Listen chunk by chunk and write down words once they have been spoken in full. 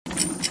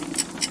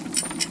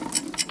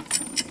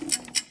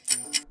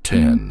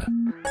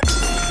10.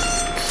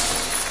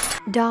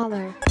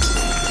 Dollar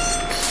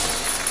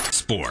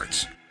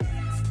Sports.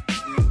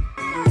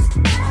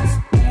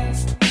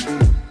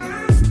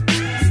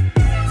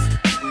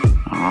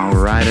 All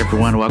right,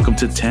 everyone. Welcome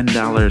to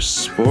 $10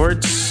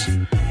 Sports,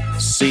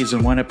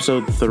 Season 1,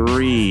 Episode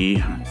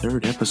 3,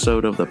 third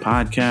episode of the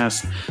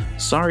podcast.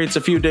 Sorry it's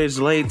a few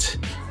days late.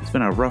 It's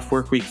been a rough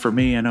work week for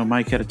me. I know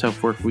Mike had a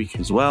tough work week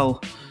as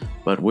well,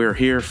 but we're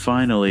here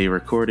finally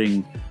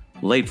recording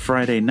late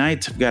Friday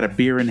night. I've got a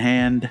beer in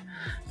hand.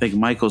 I think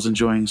Michael's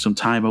enjoying some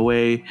time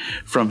away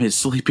from his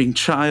sleeping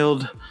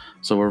child,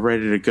 so we're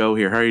ready to go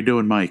here. How are you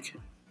doing, Mike?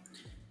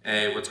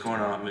 Hey, what's going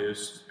on,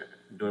 Moose?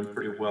 I'm doing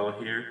pretty well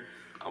here.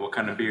 What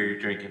kind of beer are you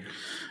drinking?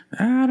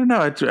 I don't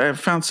know. I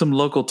found some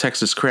local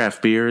Texas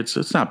craft beer.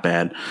 It's not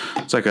bad.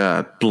 It's like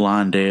a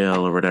blonde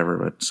ale or whatever,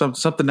 but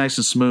something nice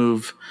and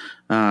smooth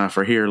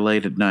for here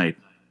late at night.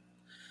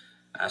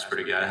 That's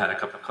pretty good. I had a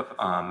couple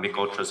Mick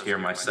Ultras here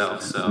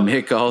myself. So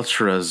Mick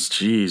Ultras,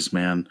 jeez,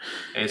 man.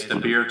 Hey, it's the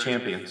beer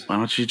champions. Why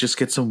don't you just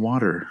get some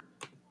water?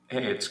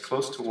 Hey, it's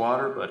close to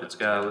water, but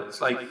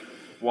it's like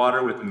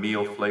water with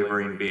meal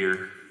flavoring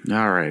beer.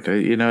 All right.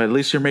 At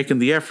least you're making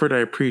the effort. I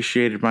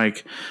appreciate it,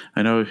 Mike.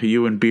 I know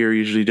you and beer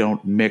usually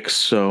don't mix,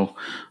 so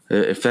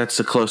if that's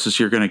the closest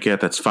you're going to get,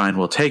 that's fine.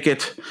 We'll take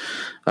it.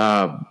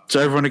 So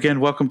everyone, again,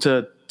 welcome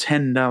to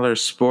 $10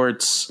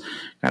 Sports.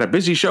 Got a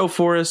busy show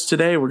for us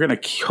today. We're going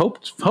to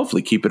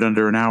hopefully keep it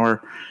under an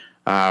hour.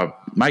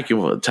 Mike,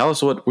 tell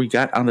us what we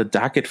got on the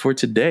docket for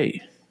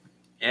today.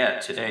 Yeah,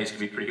 today's going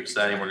to be pretty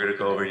exciting. We're going to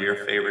go over your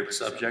favorite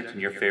subject and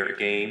your favorite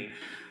game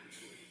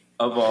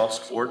of all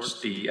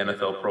sports, the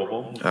NFL Pro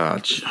Bowl.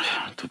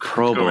 The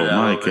Pro Bowl,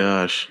 my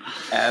gosh.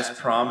 As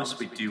promised,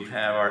 we do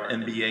have our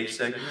NBA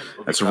segment.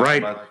 That's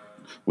right.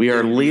 We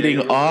are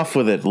leading off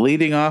with it,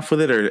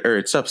 or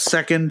it's up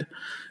second,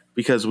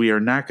 because we are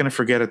not going to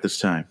forget it this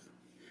time.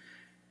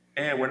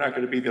 And we're not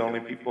going to be the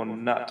only people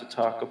not to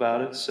talk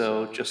about it.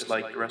 So just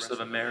like the rest of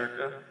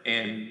America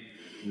and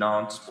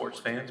non-sports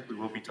fans, we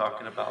will be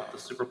talking about the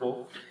Super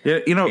Bowl. Yeah,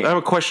 I have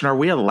a question. Are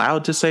we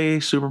allowed to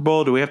say Super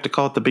Bowl? Do we have to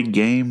call it the big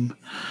game?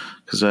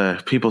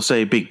 Because people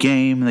say big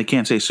game and they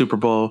can't say Super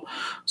Bowl.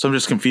 So I'm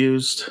just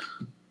confused.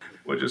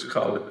 We'll just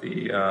call it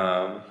the...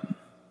 Are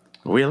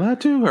we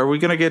allowed to? Are we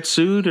going to get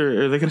sued,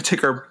 or are they going to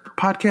take our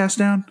podcast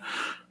down?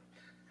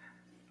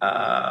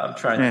 I'm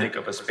trying to think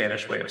of a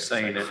Spanish way of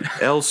saying it.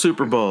 El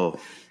Super Bowl.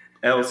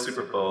 El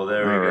Super Bowl.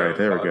 There we go. Right,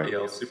 there we go. The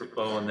El Super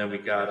Bowl. And then we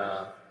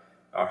got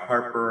our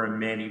Harper and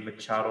Manny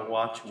Machado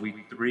watch, Week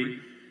 3,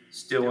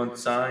 still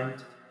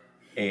unsigned.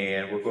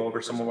 And we'll go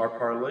over some of our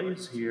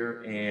parlays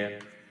here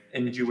and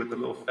end you with a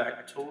little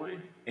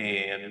factoid.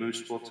 And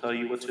Moose will tell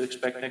you what to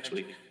expect next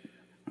week.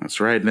 That's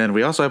right. And then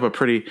we also have a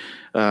pretty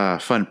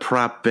fun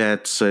prop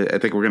bet. I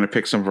think we're going to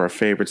pick some of our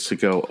favorites to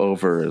go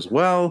over as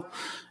well.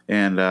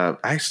 And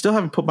I still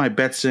haven't put my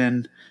bets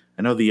in.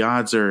 I know the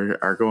odds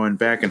are going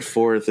back and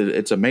forth.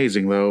 It's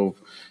amazing, though.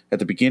 At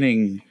the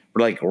beginning,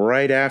 like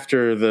right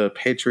after the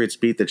Patriots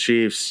beat the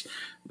Chiefs,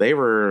 I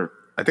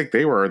think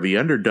they were the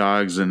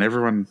underdogs, and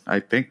everyone, I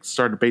think,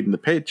 started beating the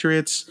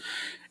Patriots,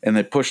 and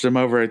they pushed them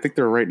over. I think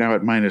they're right now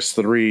at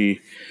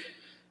 -3.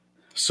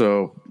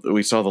 So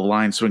we saw the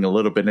line swing a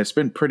little bit, and it's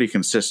been pretty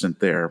consistent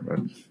there.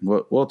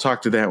 But we'll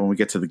talk to that when we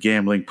get to the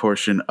gambling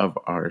portion of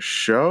our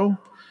show.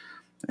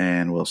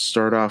 And we'll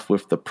start off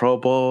with the Pro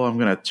Bowl. I'm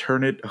going to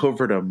turn it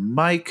over to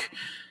Mike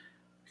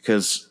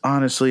because,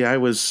 honestly, I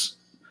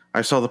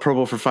saw the Pro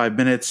Bowl for 5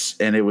 minutes,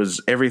 and it was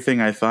everything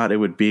I thought it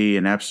would be,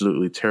 an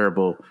absolutely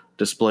terrible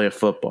display of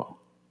football.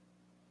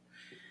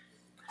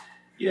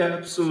 Yeah,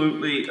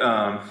 absolutely.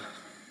 The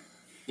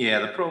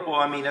Pro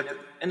Bowl, at the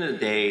end of the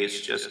day,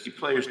 it's just the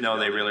players know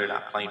they really are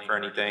not playing for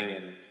anything,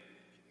 and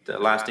the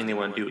last thing they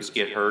want to do is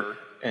get hurt,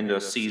 end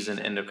of season,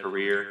 end of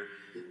career.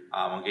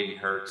 On getting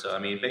hurt. So,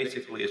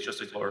 basically it's just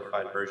a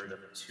glorified version of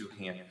a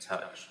two-hand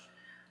touch.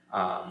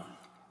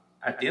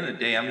 At the end of the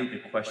day, I'm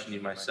even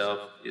questioning myself,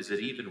 is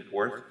it even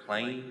worth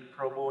playing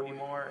Pro Bowl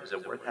anymore? Is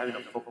it worth having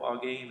a football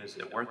game? Is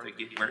it worth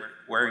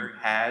wearing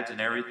pads and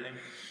everything?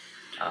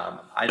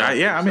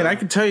 I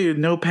can tell you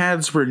no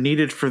pads were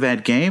needed for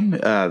that game.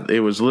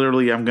 It was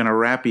literally, I'm going to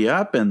wrap you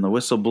up, and the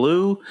whistle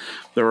blew.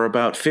 There were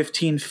about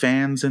 15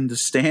 fans in the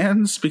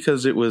stands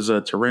because it was a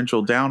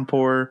torrential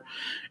downpour,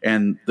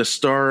 and the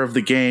star of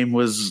the game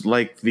was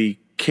like the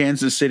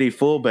Kansas City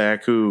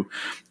fullback who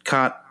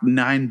caught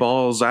 9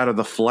 balls out of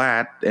the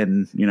flat,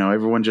 and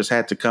everyone just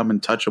had to come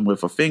and touch him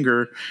with a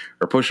finger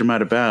or push him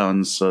out of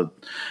bounds. So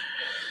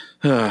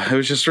it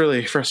was just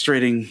really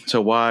frustrating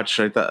to watch.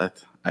 I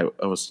thought I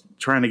was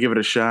trying to give it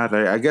a shot.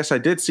 I guess I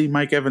did see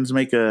Mike Evans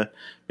make an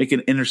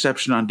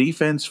interception on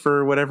defense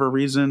for whatever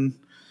reason.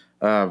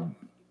 I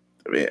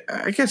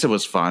guess it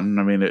was fun.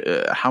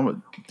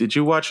 How did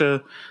you watch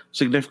a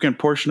significant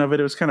portion of it?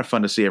 It was kind of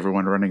fun to see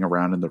everyone running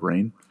around in the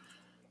rain.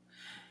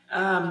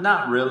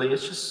 Not really.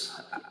 It's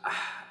just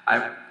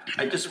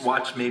I just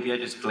watched. Maybe I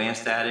just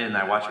glanced at it and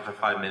I watched it for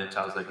 5 minutes.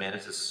 I was like, man,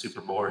 this is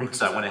super boring.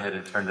 So I went ahead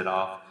and turned it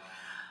off.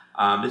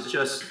 It's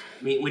just,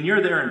 when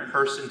you're there in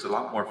person, it's a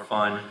lot more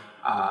fun.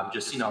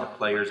 Just seeing all the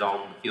players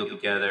all in the field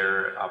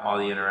together, all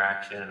the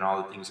interaction and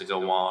all the things that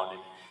go on.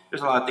 And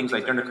there's a lot of things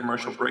like during the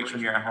commercial breaks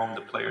when you're at home,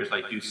 the players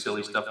like do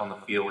silly stuff on the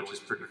field, which is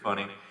pretty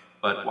funny.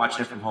 But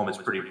watching it from home is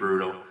pretty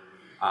brutal.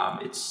 I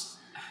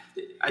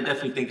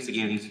definitely think the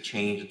game needs to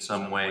change in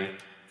some way.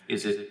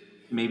 Is it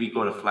maybe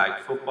go to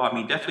flag football? I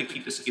mean, definitely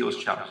keep the skills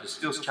challenge. The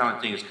skills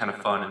challenge thing is kind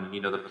of fun,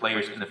 and the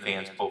players and the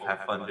fans both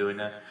have fun doing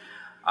that,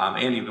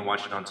 and even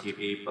watching on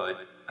TV.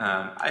 But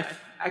I've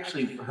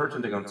actually heard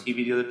something on TV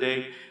the other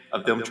day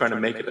of them trying to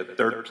make it a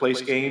third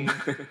place game,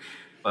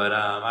 but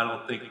I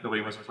don't think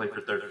nobody wants to play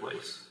for third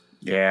place.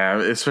 Yeah,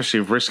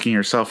 especially risking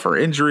yourself for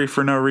injury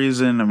for no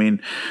reason. I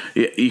mean,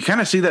 you kind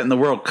of see that in the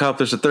World Cup.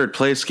 There's a third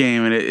place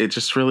game, and it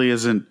just really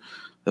isn't.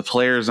 The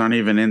players aren't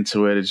even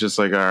into it. It's just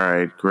like, all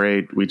right,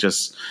 great. We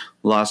just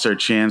lost our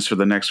chance for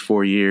the next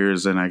 4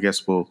 years, and I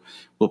guess we'll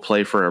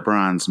play for a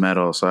bronze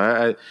medal.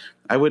 So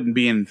I wouldn't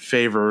be in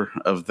favor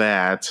of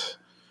that.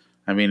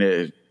 I mean,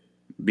 it'd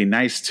be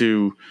nice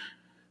to.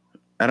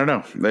 I don't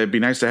know. It'd be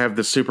nice to have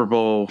the Super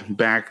Bowl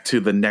back to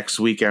the next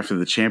week after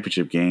the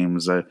championship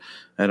games. I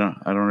don't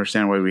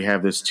understand why we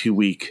have this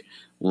 2-week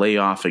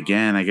layoff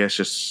again. I guess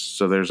just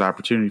so there's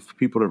opportunity for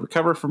people to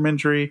recover from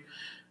injury.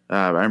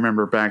 I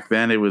remember back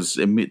then it was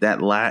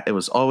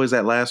always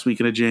that last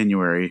weekend of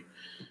January,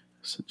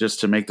 just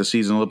to make the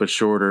season a little bit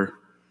shorter.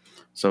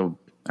 So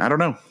I don't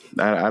know.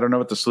 I don't know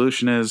what the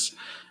solution is.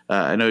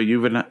 I know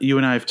you and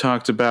I have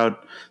talked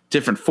about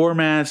different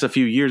formats. A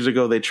few years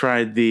ago, they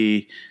tried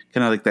the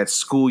kind of like that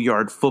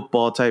schoolyard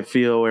football type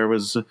feel where it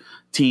was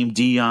Team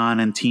Dion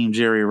and Team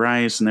Jerry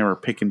Rice, and they were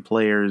picking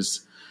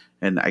players.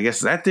 And I guess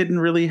that didn't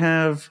really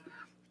have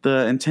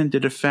the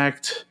intended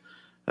effect.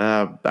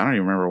 I don't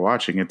even remember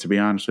watching it, to be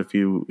honest with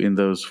you, in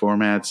those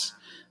formats.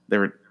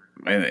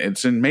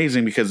 It's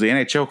amazing because the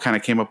NHL kind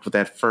of came up with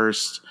that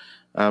first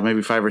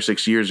maybe 5 or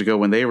 6 years ago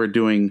when they were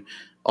doing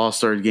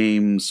all-star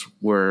games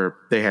where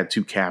they had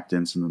 2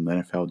 captains, and then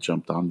the NFL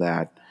jumped on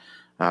that.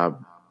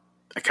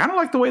 I kind of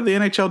like the way the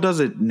NHL does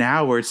it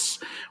now,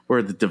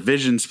 where the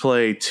divisions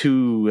play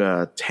 2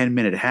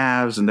 10-minute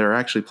halves, and they're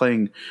actually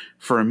playing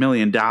for $1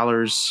 million,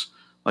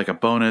 like a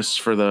bonus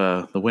for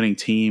the winning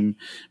team.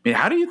 I mean,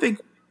 how do you think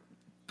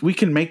we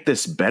can make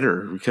this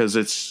better? Because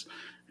it's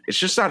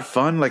just not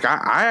fun. Like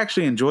I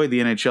actually enjoy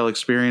the NHL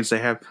experience.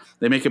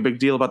 They make a big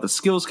deal about the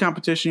skills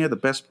competition. You have the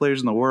best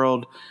players in the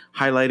world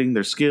highlighting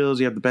their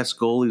skills. You have the best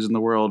goalies in the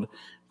world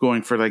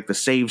going for like the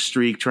save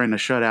streak, trying to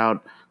shut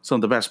out some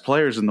of the best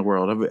players in the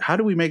world. How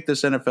do we make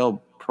this NFL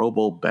Pro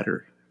Bowl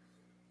better?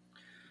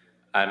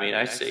 I mean,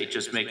 I say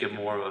just make it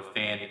more of a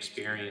fan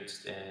experience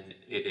than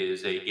it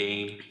is a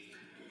game.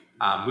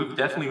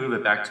 Definitely move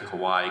it back to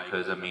Hawaii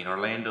because, I mean,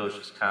 Orlando is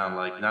just kind of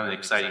like not an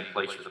exciting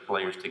place for the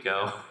players to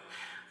go.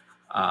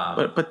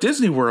 But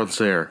Disney World's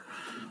there.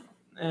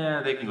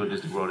 Yeah, they can go to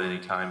Disney World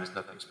anytime. It's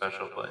nothing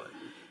special. But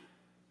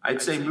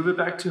I'd say move it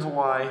back to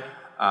Hawaii.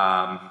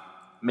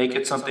 Make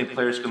it something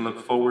players can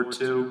look forward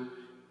to.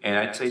 And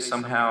I'd say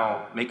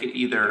somehow make it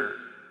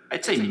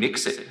I'd say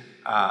mix it.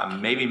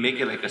 Maybe make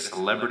it like a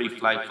celebrity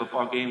flag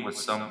football game with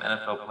some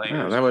NFL players.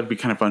 Yeah, that would be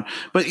kind of fun.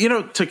 But,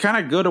 to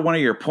kind of go to one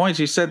of your points,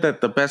 you said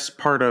that the best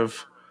part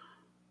of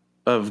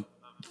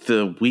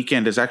the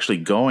weekend is actually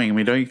going. I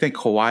mean, don't you think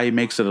Hawaii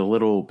makes it a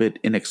little bit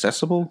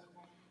inaccessible?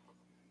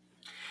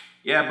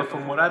 Yeah, but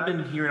from what I've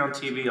been hearing on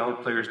TV, all the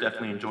players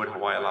definitely enjoyed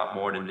Hawaii a lot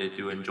more than they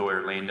do enjoy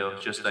Orlando.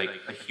 It's just like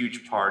a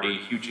huge party,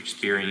 huge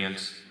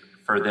experience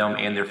for them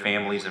and their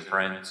families and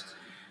friends.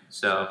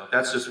 So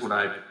that's just what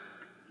I've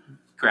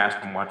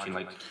grasped from watching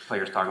like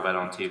players talk about it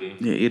on TV.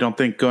 Yeah, you don't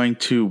think going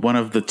to one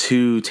of the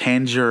 2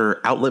 Tanger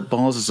outlet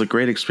balls is a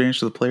great experience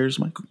for the players,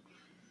 Michael?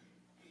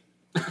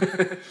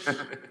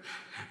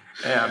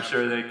 Yeah, I'm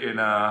sure they can.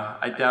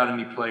 I doubt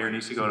any player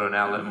needs to go to an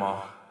outlet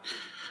mall.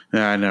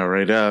 Yeah, I know,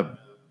 right?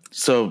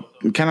 So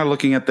kind of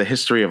looking at the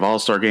history of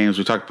all-star games,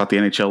 we talked about the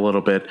NHL a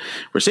little bit.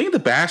 We're seeing the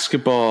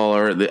basketball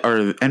or the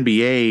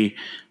NBA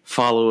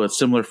follow a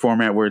similar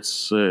format where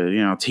it's,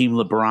 Team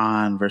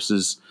LeBron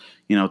versus,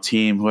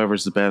 team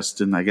whoever's the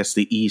best in, I guess,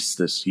 the East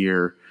this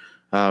year.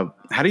 How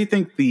do you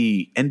think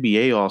the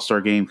NBA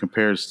All-Star game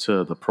compares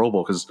to the Pro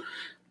Bowl? Because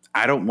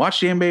I don't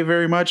watch the NBA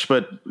very much,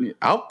 but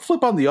I'll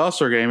flip on the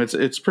All-Star game.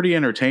 It's pretty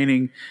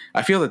entertaining.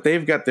 I feel that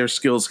they've got their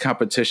skills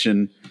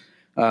competition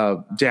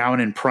down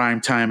in prime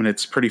time, and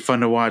it's pretty fun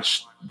to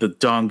watch the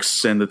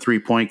dunks and the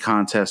 3-point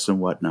contests and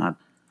whatnot.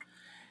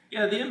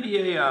 Yeah, the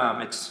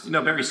NBA, it's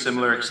very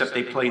similar, except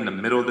they play in the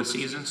middle of the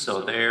season,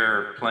 so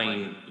they're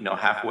playing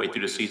halfway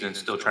through the season,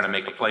 still trying to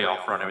make a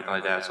playoff run, everything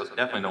like that. So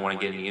definitely don't want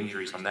to get any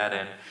injuries on that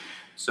end.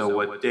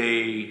 So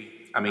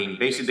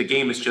basically the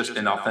game is just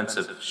an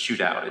offensive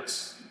shootout.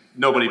 It's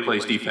nobody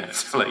plays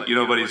defense. Like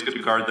nobody's going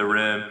to guard the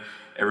rim.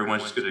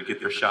 Everyone's just going to get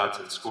their shots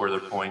and score their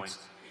points.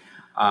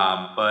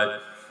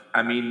 But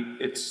I mean,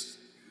 it's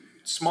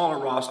smaller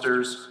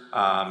rosters.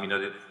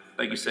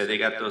 Like you said, they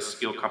got those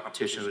skill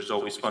competitions, which is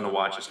always fun to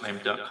watch. A slam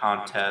dunk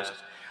contest.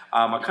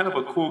 A kind of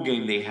a cool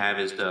game they have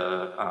is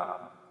the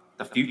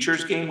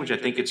futures game, which I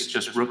think it's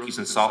just rookies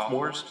and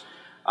sophomores.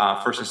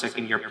 first and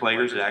second year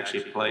players that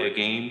actually play a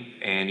game,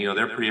 and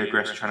they're pretty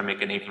aggressive trying to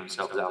make a name for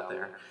themselves out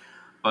there.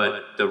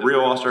 But the real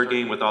All-Star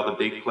game with all the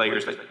big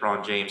players like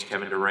LeBron James,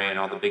 Kevin Durant,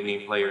 all the big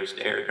name players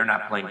there, they're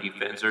not playing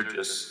defense.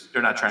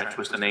 They're not trying to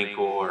twist an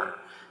ankle or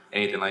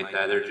anything like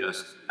that. They're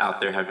just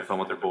out there having fun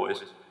with their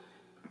boys.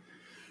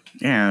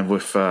 Yeah,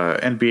 with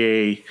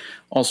NBA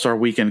All-Star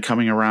Weekend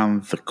coming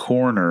around the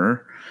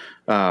corner,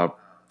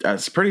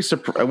 it's pretty.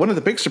 One of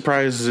the big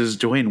surprises is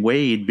Dwayne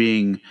Wade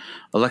being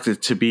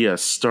elected to be a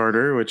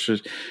starter, which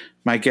is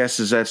my guess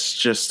is that's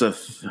just a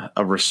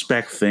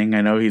respect thing.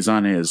 I know he's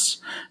on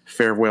his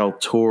farewell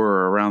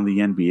tour around the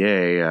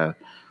NBA.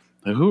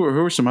 Who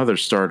are some other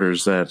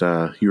starters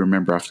that you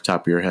remember off the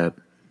top of your head?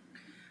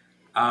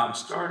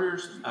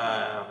 Starters.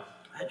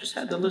 I just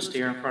had the list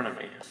here in front of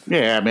me.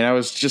 Yeah, I mean, I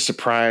was just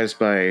surprised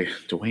by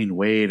Dwayne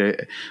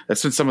Wade.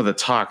 That's been some of the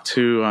talk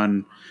too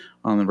on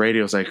the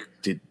radio. It's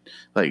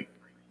like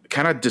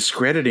kind of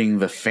discrediting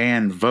the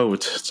fan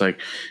vote. It's like,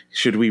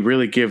 should we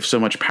really give so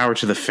much power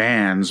to the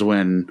fans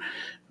when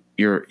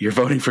you're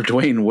voting for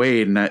Dwayne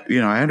Wade? And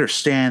I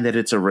understand that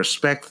it's a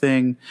respect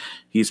thing.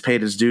 He's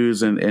paid his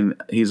dues and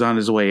he's on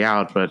his way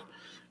out. But I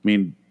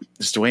mean,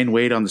 is Dwayne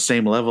Wade on the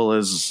same level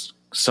as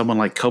someone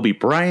like Kobe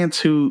Bryant,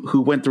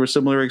 who went through a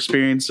similar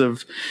experience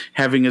of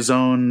having his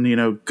own,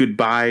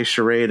 goodbye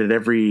charade at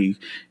every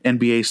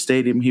NBA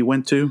stadium he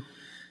went to?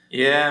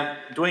 Yeah,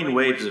 Dwayne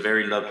Wade is a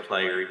very loved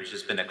player. He's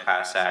just been a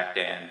class act,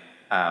 and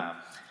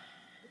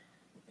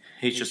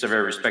he's just a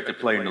very respected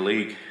player in the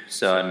league.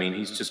 So I mean,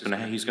 he's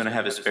gonna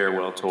have his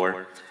farewell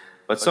tour.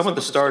 But some of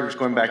the starters,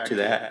 going back to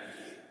that,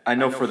 I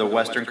know for the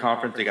Western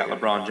Conference they got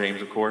LeBron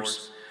James, of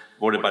course,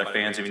 voted by the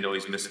fans, even though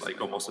he's missed like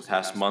almost the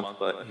past month.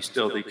 But he's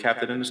still the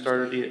captain and the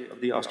starter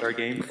of the All-Star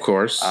game. Of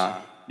course.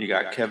 You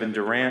got Kevin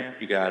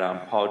Durant, you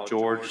got Paul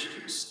George,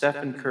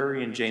 Stephen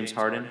Curry, and James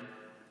Harden.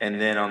 And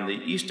then on the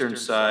Eastern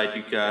side,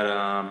 you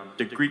got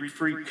the Greek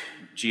Freak,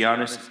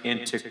 Giannis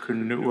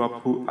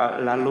Antetokounmpo.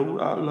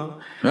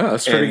 Oh,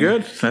 that's pretty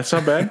good. That's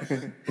not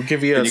bad. We'll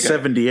give you a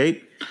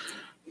 78.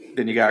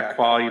 Then you got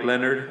Kawhi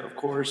Leonard, of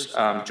course.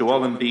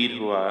 Joel Embiid,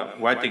 who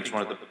I think is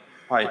one of the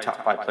probably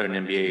top 5 player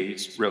in the NBA.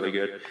 He's really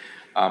good.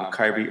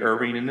 Kyrie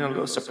Irving, and then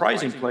a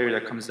surprising player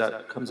that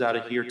comes out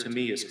of here to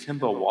me is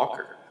Kemba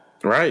Walker.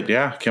 Right,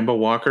 yeah, Kemba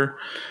Walker.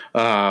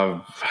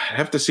 I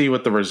have to see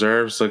what the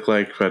reserves look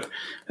like, but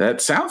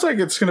that sounds like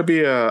it's going to be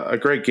a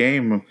great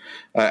game.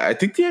 I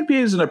think the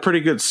NBA is in a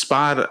pretty good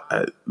spot.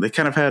 They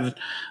kind of had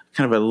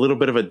a little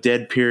bit of a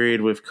dead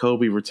period with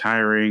Kobe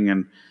retiring,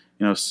 and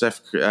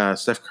Steph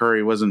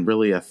Curry wasn't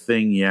really a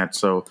thing yet.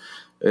 So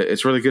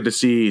it's really good to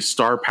see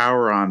star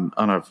power on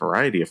a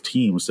variety of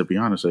teams, to be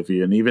honest with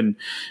you. And even,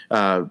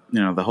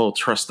 the whole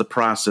trust the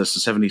process.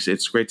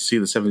 It's great to see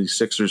the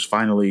 76ers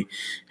finally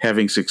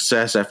having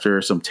success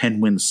after some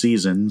 10-win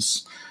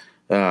seasons.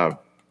 As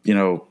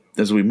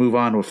we move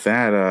on with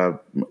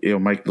that,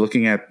 Mike,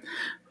 looking at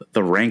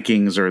the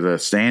rankings or the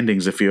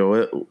standings, if you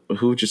will,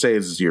 who would you say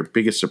is your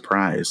biggest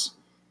surprise?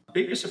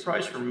 Biggest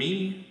surprise for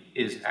me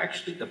is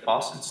actually the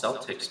Boston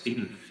Celtics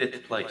being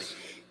 5th place.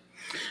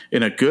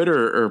 In a good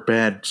or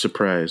bad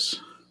surprise?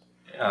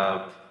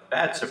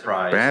 Bad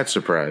surprise. Bad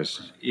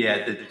surprise.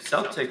 Yeah, the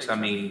Celtics, I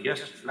mean,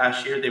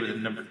 last year they were the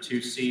number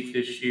 2 seed.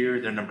 This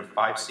year they're number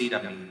 5 seed.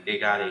 I mean, they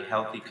got a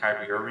healthy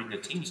Kyrie Irving. The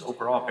team's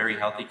overall very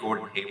healthy.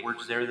 Gordon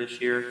Hayward's there this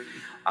year.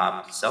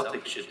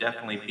 Celtics should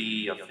definitely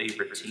be a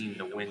favorite team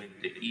to win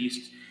the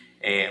East.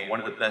 And one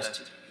of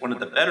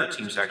the better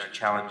teams to actually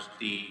challenge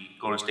the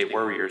Golden State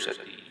Warriors at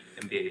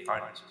the NBA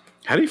Finals.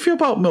 How do you feel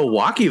about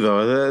Milwaukee,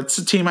 though? That's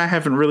a team I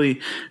haven't really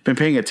been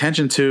paying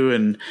attention to,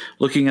 and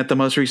looking at the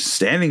most recent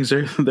standings,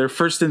 they're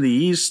first in the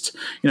East,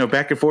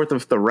 back and forth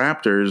with the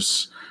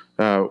Raptors.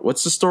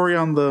 What's the story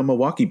on the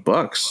Milwaukee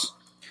Bucks?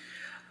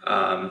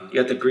 You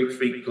got the Greek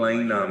Freak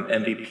playing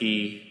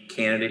MVP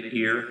candidate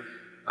here.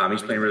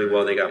 He's playing really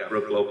well. They got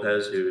Brook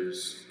Lopez,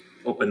 who's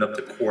opened up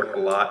the court a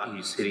lot.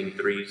 He's hitting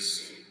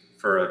threes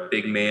for a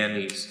big man.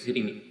 He's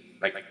hitting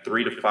like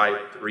 3 to 5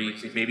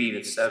 threes, maybe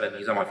even 7.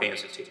 He's on my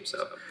fantasy team,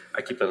 so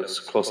I keep a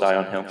close eye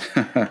on him.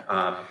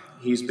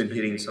 He's been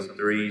hitting some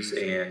threes,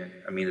 and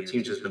I mean the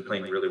team's just been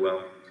playing really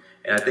well.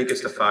 And I think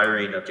it's the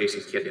firing of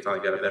Jason Kidd. They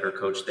finally got a better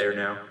coach there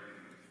now.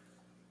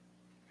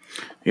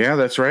 Yeah,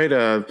 that's right.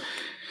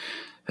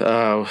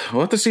 We'll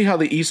have to see how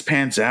the East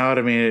pans out.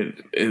 I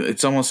mean,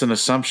 it's almost an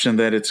assumption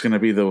that it's going to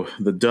be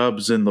the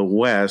Dubs in the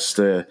West,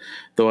 though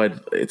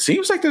it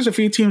seems like there's a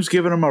few teams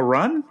giving them a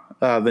run.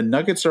 The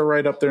Nuggets are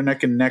right up there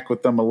neck and neck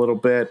with them a little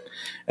bit,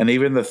 and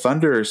even the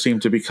Thunder seem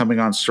to be coming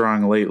on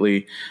strong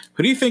lately.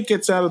 Who do you think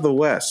gets out of the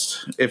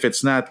West if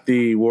it's not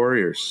the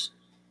Warriors?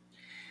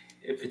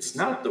 If it's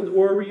not the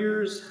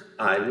Warriors,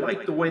 I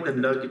like the way the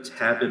Nuggets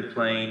have been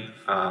playing.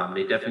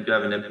 They definitely do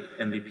have an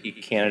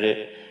MVP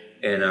candidate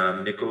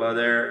and Nikola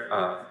there.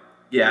 I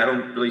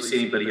don't really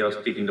see anybody else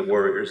beating the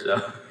Warriors,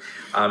 though.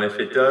 If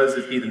it does,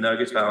 it'd be the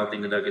Nuggets, but I don't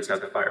think the Nuggets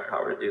have the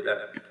firepower to do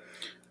that.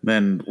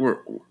 Then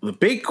the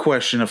big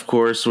question, of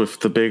course,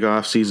 with the big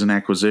offseason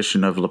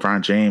acquisition of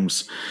LeBron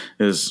James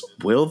is,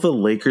 will the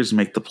Lakers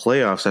make the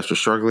playoffs after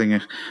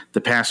struggling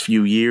the past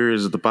few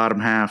years at the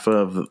bottom half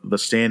of the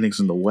standings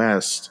in the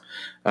West?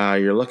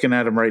 You're looking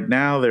at them right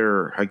now.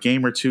 They're a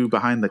game or two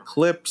behind the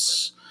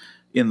Clips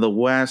in the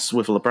West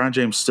with LeBron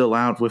James still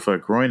out with a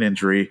groin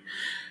injury.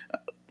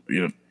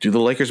 Do the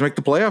Lakers make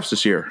the playoffs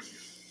this year?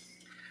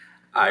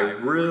 I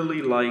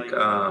really like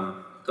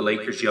the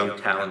Lakers' young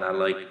talent. I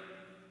like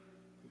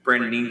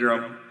Brandon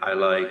Ingram. I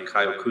like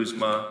Kyle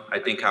Kuzma. I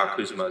think Kyle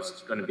Kuzma is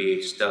going to be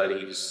a stud.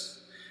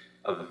 He's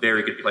a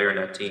very good player in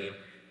that team.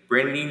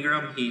 Brandon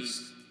Ingram,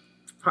 he's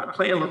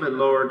playing a little bit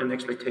lower than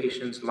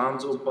expectations.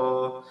 Lonzo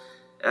Ball,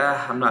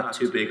 I'm not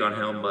too big on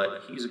him,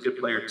 but he's a good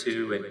player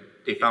too. And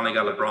they finally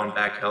got LeBron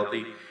back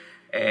healthy.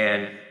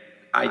 And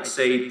I'd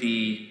say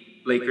the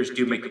Lakers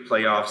do make the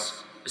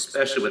playoffs,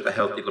 especially with a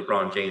healthy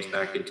LeBron James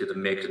back into the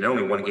mix. And they're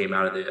only one game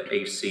out of the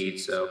 8th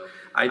seed, so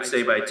I'd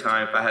say by the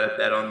time, if I had a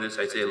bet on this,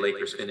 I'd say the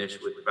Lakers finish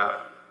with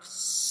about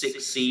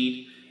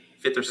 5th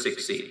or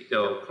 6th seed.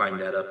 They'll climb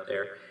that up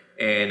there.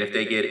 And if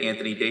they get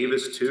Anthony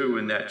Davis, too,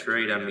 in that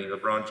trade, I mean,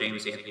 LeBron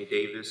James, Anthony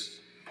Davis,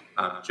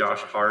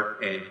 Josh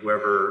Hart, and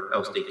whoever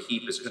else they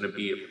keep is going to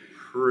be a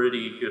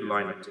pretty good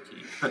lineup to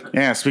keep.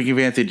 Yeah, speaking of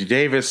Anthony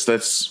Davis,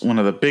 that's one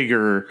of the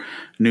bigger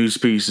news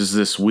pieces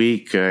this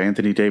week.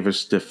 Anthony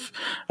Davis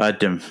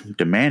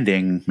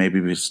demanding, maybe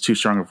it's too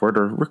strong a word,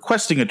 or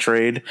requesting a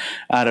trade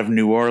out of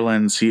New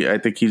Orleans. I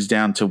think he's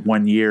down to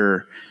 1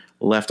 year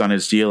left on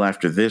his deal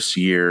after this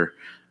year,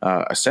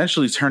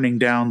 essentially turning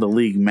down the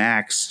league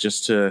max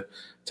just to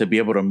be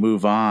able to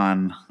move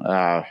on.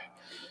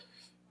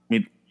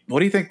 What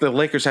do you think the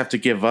Lakers have to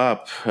give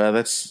up?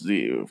 That's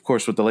of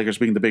course, with the Lakers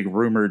being the big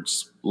rumored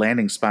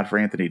landing spot for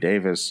Anthony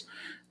Davis.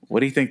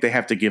 What do you think they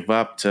have to give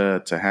up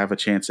to have a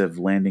chance of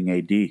landing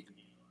AD?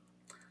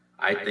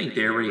 I think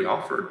they already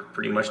offered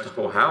pretty much the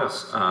whole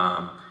house.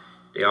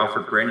 They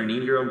offered Brandon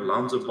Ingram,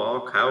 Lonzo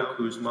Ball, Kyle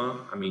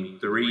Kuzma. I mean,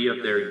 3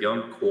 of their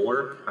young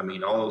core. I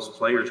mean, all those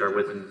players are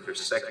within their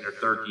 2nd or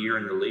 3rd year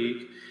in the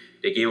league.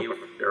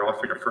 They're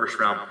offering a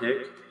 1st-round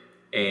pick,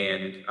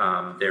 and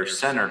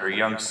their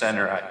young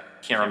center, I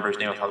can't remember his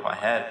name off the top of my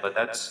head, but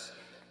that's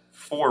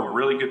 4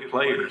 really good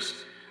players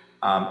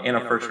and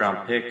a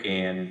 1st-round pick,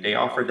 and they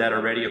offered that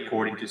already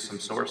according to some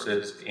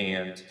sources,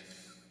 and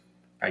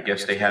I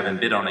guess they haven't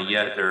bid on it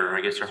yet.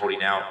 I guess they're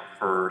holding out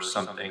for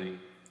something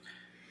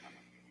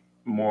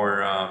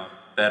more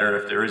better,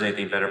 if there is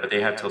anything better, but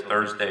they have till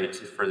Thursday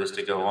for this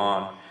to go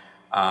on.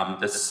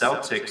 The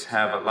Celtics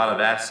have a lot of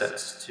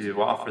assets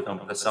to offer them,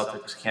 but the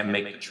Celtics can't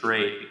make the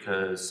trade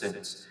because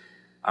since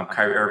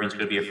Kyrie Irving's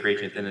going to be a free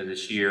agent at the end of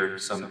this year,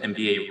 some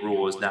NBA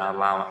rule is now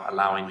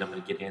allowing them to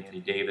get Anthony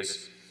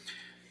Davis.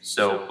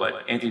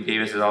 But Anthony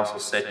Davis has also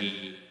said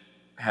he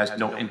has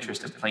no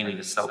interest in playing in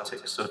the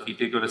Celtics. So if he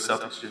did go to the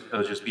Celtics,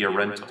 it'll just be a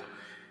rental.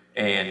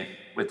 And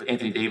with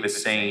Anthony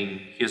Davis saying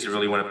he doesn't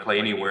really want to play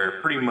anywhere,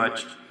 pretty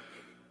much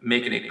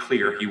making it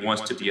clear he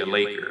wants to be a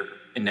Laker,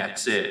 and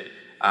that's it.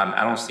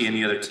 I don't see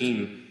any other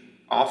team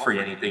offering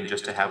anything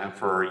just to have him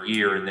for a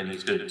year, and then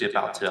he's going to dip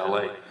out to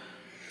LA.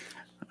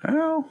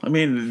 Well, I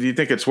mean, do you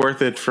think it's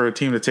worth it for a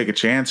team to take a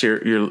chance?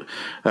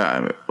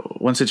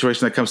 One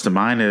situation that comes to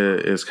mind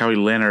is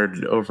Kawhi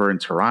Leonard over in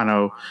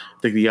Toronto. I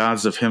think the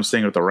odds of him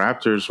staying with the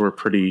Raptors were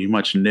pretty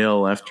much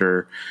nil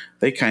after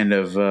they kind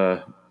of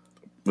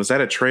was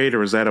that a trade or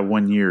was that a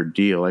 1-year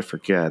deal? I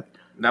forget.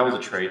 That was a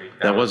trade.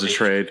 That was a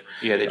trade.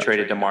 Yeah, they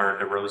traded DeMar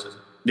DeRozan.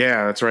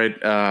 Yeah, that's right.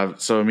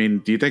 So, I mean,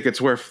 do you think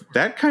it's worth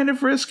that kind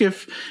of risk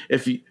if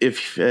AD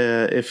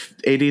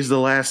is the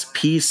last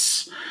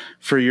piece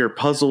for your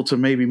puzzle to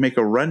maybe make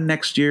a run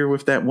next year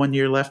with that 1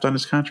 year left on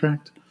his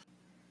contract?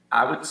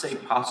 I would say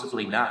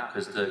possibly not,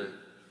 because the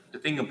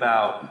thing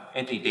about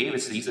Anthony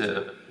Davis is he's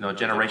a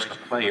generational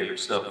player.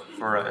 So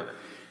for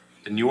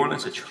the New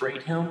Orleans to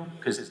trade him,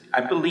 because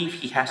I believe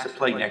he has to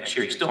play next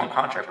year. He's still on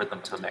contract with them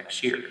until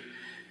next year.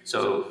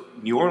 So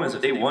New Orleans,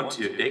 if they want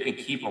to, they can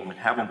keep him and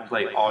have him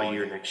play all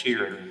year next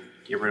year and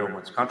get rid of him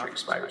when his contract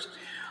expires.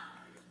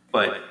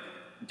 But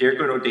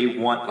they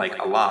want like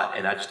a lot,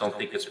 and I just don't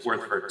think it's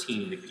worth for a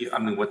team to give. I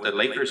mean, what the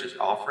Lakers is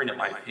offering, in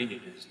my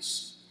opinion,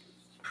 is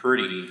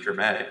pretty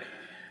dramatic.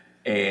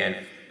 And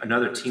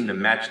another team to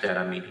match that,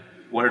 I mean,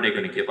 what are they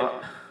going to give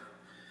up?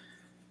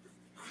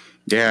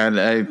 Yeah, and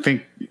I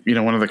think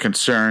one of the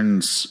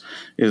concerns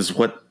is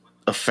what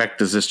effect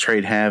does this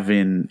trade have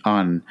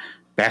on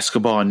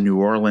basketball in New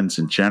Orleans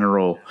in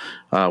general,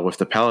 with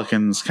the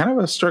Pelicans, kind of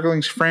a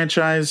struggling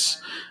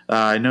franchise.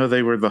 I know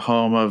they were the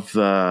home of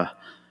the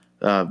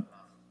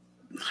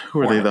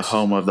the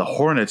home of the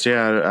Hornets?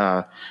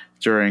 Yeah,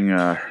 during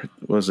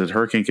was it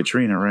Hurricane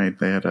Katrina? Right,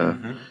 they had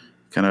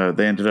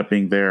they ended up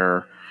being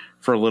there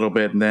for a little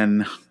bit, and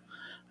then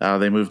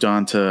they moved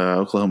on to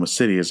Oklahoma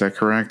City. Is that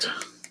correct?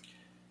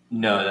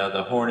 No,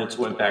 the Hornets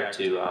went back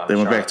to they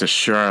went back to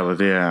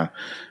Charlotte. Yeah.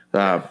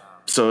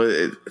 So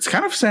it's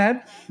kind of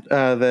sad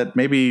that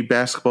maybe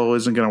basketball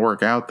isn't going to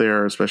work out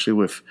there, especially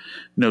with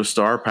no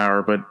star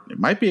power. But it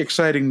might be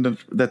exciting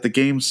that the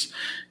game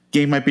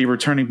might be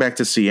returning back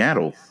to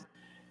Seattle.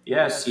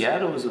 Yeah,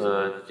 Seattle's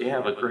they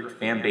have a great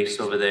fan base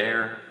over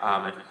there.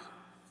 If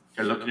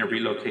they're looking to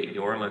relocate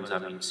New Orleans, I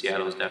mean,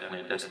 Seattle is definitely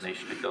a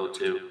destination to go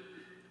to.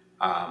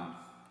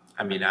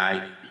 I mean,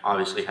 I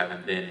obviously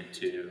haven't been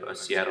to a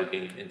Seattle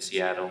game in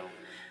Seattle,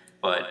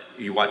 but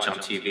you watch on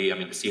TV. I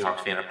mean, the Seahawks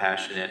fans are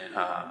passionate.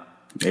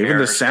 Even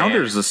the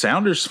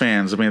Sounders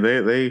fans. I mean,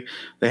 they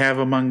have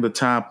among the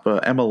top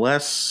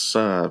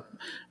MLS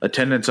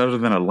attendance other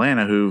than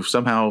Atlanta, who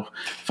somehow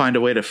find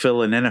a way to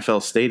fill an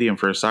NFL stadium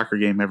for a soccer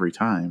game every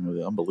time.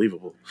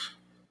 Unbelievable.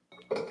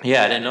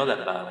 Yeah, I didn't know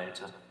that about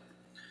Atlanta.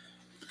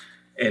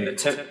 And the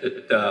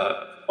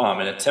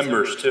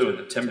Timbers too.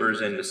 The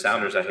Timbers and the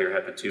Sounders, I hear,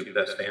 have the two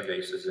best fan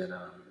bases in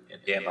the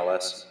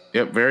MLS.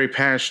 Yep, very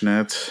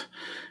passionate.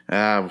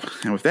 And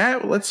with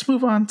that, let's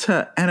move on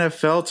to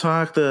NFL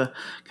talk. The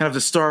kind of the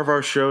star of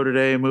our show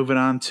today. Moving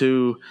on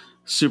to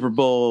Super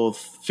Bowl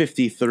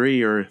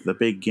 53, or the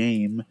big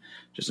game,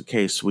 just in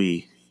case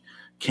we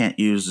can't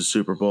use the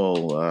Super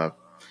Bowl.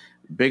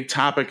 Big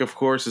topic, of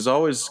course, is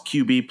always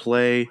QB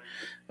play.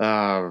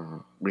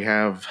 We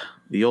have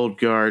the old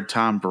guard,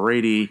 Tom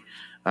Brady,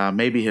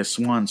 maybe his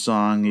swan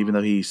song, even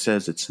though he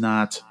says it's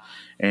not.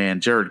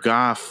 And Jared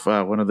Goff,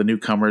 one of the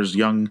newcomers,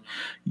 young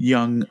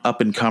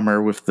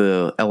up-and-comer with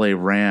the LA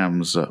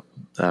Rams.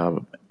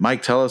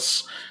 Mike, tell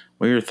us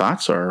what your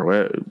thoughts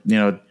are.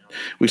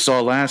 We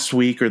saw last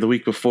week or the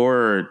week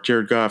before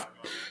Jared Goff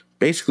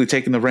basically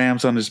taking the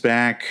Rams on his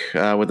back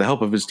with the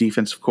help of his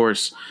defense, of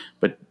course,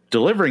 but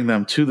delivering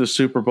them to the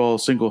Super Bowl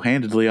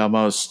single-handedly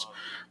almost.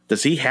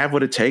 Does he have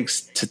what it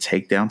takes to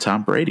take down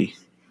Tom Brady?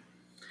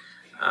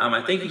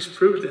 I think he's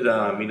proved it,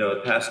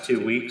 the past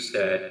 2 weeks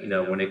that,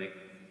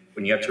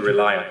 when you have to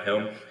rely on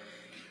him,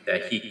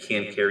 that he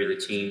can carry the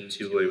team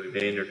to a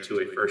win or to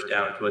a first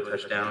down, to a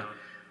touchdown.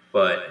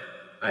 But,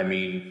 I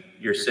mean,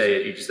 you just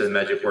said the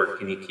magic word,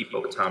 can he keep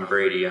up with Tom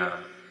Brady?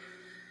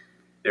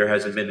 There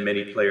hasn't been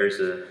many players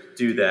to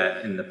do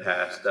that in the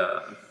past,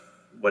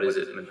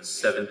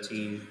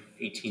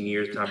 18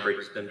 years Tom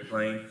Brady's been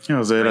playing.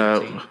 Was it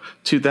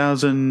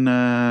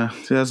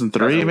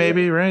 2003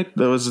 maybe, right?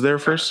 That was their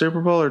first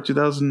Super Bowl, or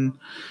 2002?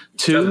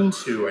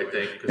 2002, I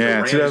think.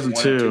 Yeah,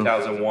 2002.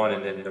 2001,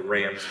 and then the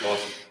Rams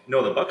lost.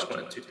 No, the Bucks won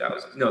in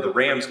 2000. No, the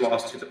Rams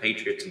lost to the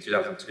Patriots in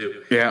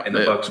 2002. Yeah, and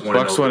the Bucks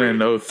won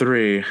in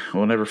 03.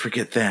 We'll never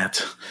forget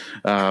that.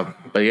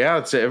 But yeah,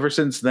 it's ever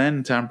since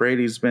then, Tom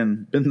Brady's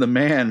been the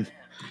man.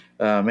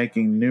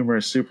 Making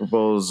numerous Super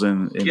Bowls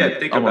in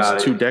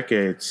almost 2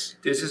 decades.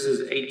 This is his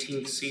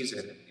 18th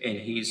season, and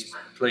he's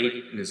played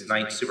in his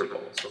 9th Super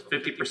Bowl. So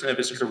 50% of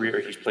his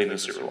career, he's played in the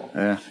Super Bowl.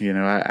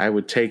 I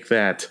would take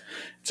that.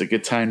 It's a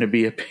good time to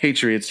be a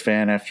Patriots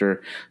fan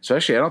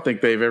especially I don't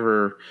think they've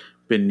ever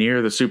been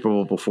near the Super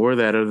Bowl before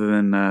that, other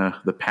than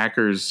the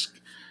Packers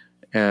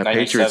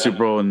Patriots Super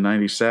Bowl in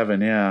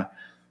 '97. Yeah,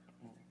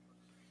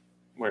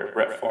 where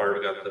Brett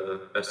Favre got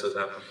the best of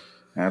that one.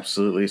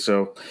 Absolutely.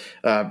 So,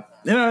 my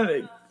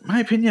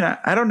opinion,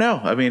 I don't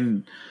know. I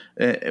mean,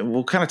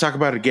 we'll kind of talk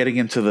about it getting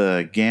into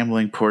the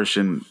gambling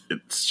portion.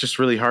 It's just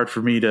really hard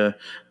for me to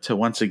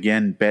once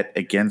again bet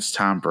against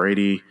Tom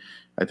Brady.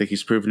 I think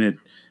he's proven it.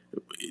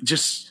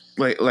 Just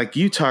like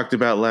you talked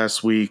about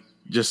last week,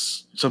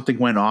 just something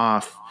went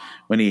off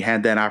when he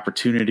had that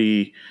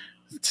opportunity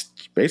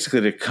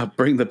basically to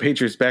bring the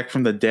Patriots back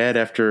from the dead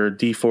after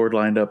Dee Ford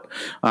lined up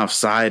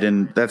offside.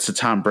 And that's the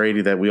Tom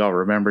Brady that we all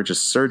remember,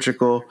 just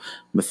surgical,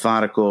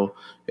 methodical,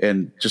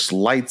 and just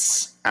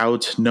lights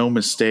out, no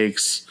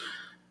mistakes.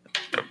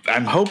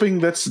 I'm hoping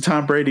that's the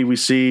Tom Brady we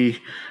see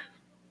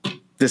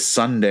this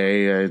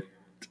Sunday.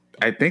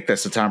 I think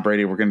that's the Tom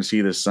Brady we're going to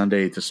see this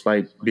Sunday,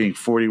 despite being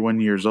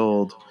 41 years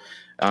old.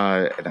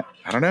 I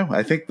don't know.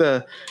 I think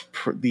the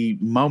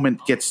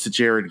moment gets to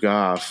Jared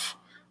Goff.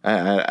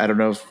 I don't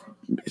know if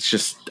it's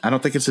just, I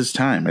don't think it's his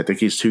time. I think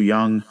he's too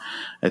young.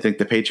 I think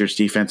the Patriots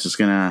defense is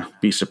going to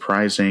be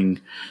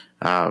surprising.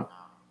 What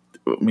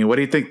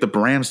do you think the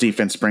Rams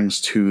defense brings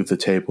to the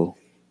table?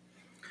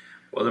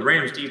 Well, the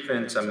Rams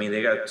defense,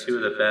 they got two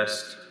of the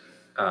best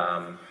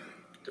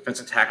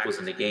defensive tackles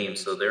in the game,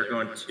 so they're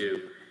going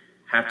to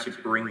have to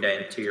bring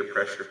that interior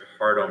pressure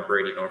hard on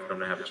Brady in order for them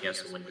to have a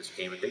chance to win this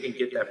game. If they can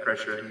get that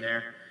pressure in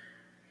there,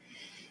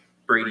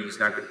 Brady's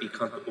not going to be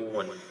comfortable,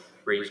 and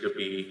Brady's going to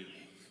be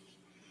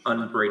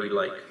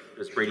un-Brady-like,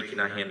 because Brady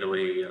cannot handle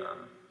a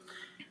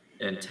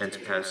intense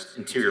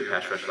interior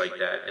pass rush like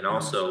that. And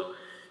also,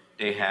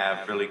 they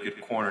have really good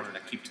corners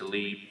that keep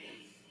Talib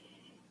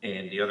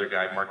and the other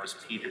guy, Marcus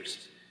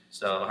Peters.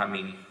 So,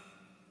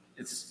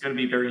 it's going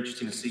to be very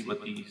interesting to see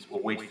what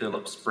Wade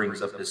Phillips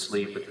brings up his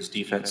sleeve with his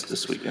defense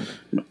this weekend.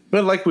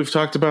 But like we've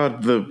talked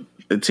about,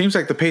 it seems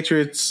like the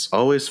Patriots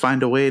always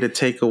find a way to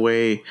take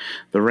away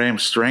the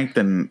Rams' strength,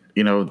 and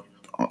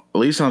at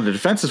least on the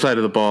defensive side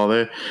of the ball,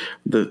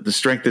 the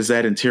strength is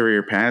that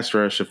interior pass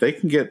rush. If they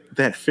can get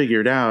that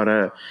figured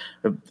out,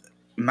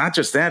 not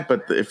just that,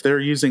 but if they're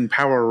using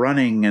power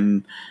running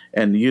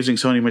and using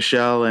Sony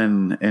Michel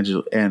and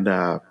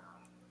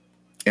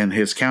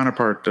his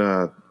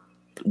counterpart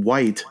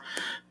White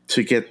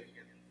to get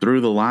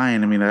through the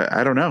line, I mean,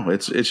 I don't know.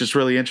 It's just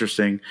really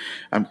interesting.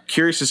 I'm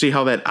curious to see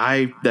how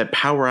that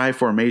power I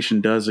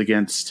formation does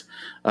against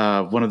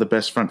one of the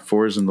best front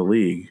fours in the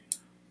league.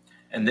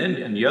 And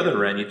then on the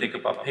other end, you think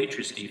about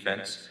Patriots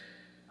defense.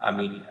 I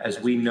mean,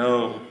 as we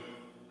know,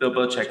 Bill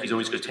Belichick, he's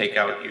always going to take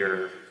out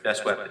your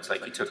best weapons.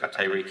 Like he took out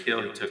Tyreek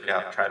Hill, he took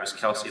out Travis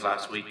Kelce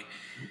last week.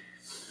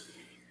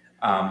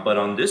 But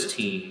on this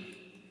team,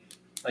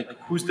 like,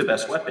 who's the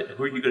best weapon?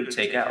 Who are you going to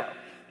take out?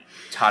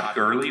 Todd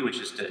Gurley, which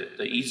is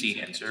the easy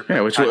answer.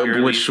 Yeah,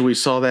 which we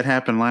saw that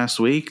happen last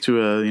week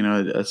to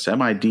a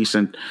semi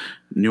decent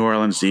New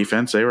Orleans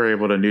defense. They were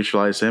able to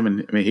neutralize him,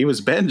 and I mean he was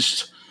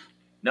benched.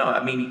 No,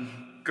 I mean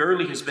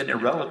Gurley has been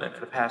irrelevant for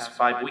the past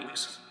 5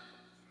 weeks.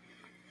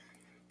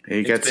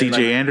 He got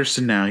C.J.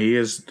 Anderson now. He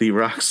is the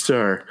rock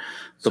star,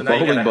 the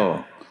bowling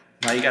ball.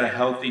 Now you got a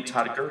healthy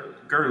Todd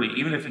Gurley.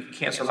 Even if you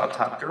cancel out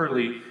Todd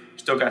Gurley, you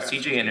still got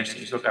C.J. Anderson.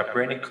 You still got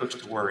Brandon Cooks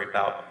to worry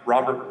about.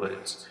 Robert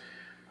Woods.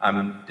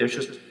 There's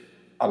just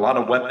a lot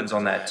of weapons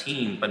on that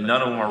team, but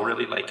none of them are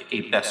really like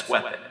a best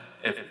weapon.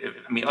 I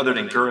mean, other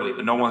than Gurley,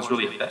 but no one's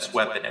really a best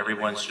weapon.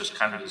 Everyone's just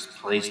kind of just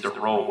plays their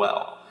role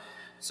well.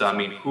 So I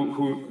mean,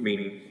 who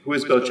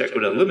is Belichick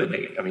going to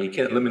eliminate? I mean, you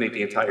can't eliminate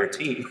the entire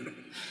team.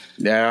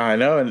 Yeah, I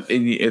know, and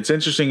it's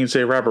interesting you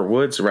say Robert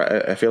Woods.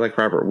 I feel like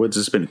Robert Woods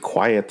has been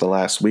quiet the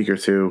last week or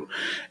two,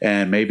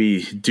 and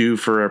maybe due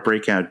for a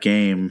breakout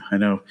game. I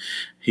know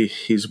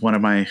he's one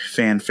of my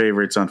fan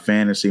favorites on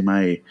fantasy.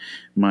 My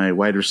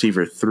wide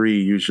receiver 3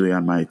 usually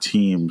on my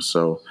team.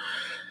 So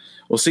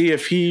we'll see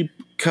if he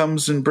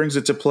comes and brings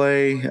it to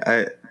play.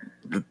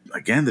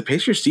 Again, the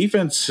Patriots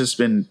defense has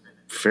been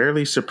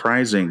fairly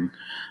surprising.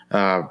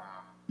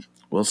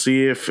 We'll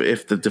see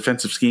if the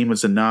defensive scheme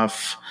is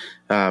enough.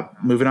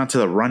 Moving on to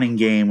the running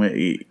game,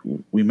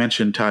 we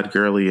mentioned Todd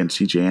Gurley and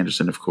C.J.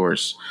 Anderson, of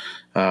course.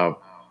 I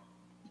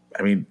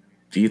mean,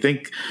 do you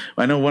think –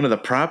 I know one of the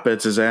prop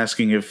bets is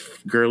asking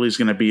if Gurley's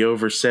going to be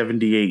over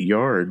 78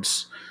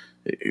 yards.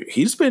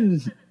 He's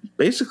been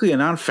basically a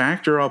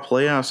non-factor all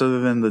playoffs other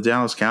than the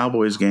Dallas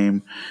Cowboys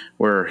game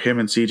where him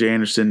and C.J.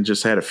 Anderson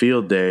just had a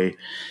field day.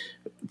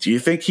 Do you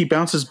think he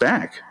bounces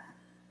back?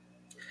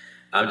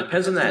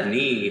 Depends on that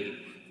knee.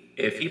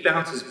 If he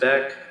bounces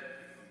back –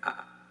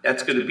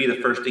 that's going to be the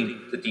first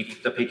thing the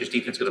Patriots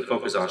defense is going to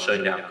focus on,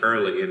 shutting down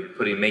Gurley and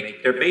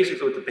they're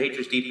basically what the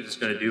Patriots defense is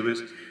going to do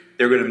is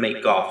they're going to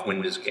make Goff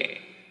win this game.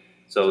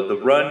 So the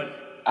run,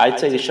 I'd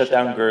say they shut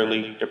down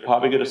Gurley. They're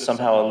probably going to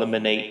somehow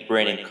eliminate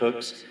Brandon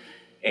Cooks,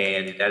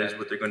 and that is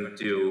what they're going to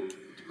do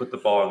to put the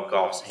ball in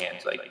Goff's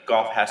hands. Like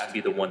Goff has to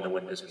be the one to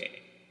win this game.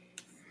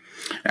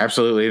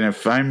 Absolutely. And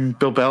if I'm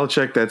Bill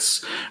Belichick,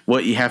 that's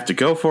what you have to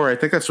go for. I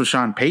think that's what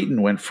Sean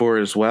Payton went for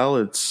as well.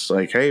 It's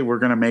like, hey, we're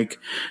going to make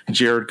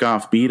Jared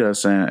Goff beat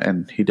us.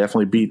 And he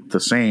definitely beat the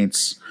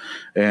Saints.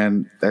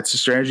 And that's the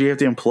strategy you have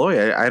to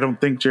employ. I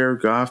don't think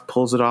Jared Goff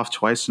pulls it off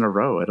twice in a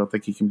row. I don't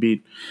think he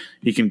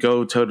can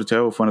go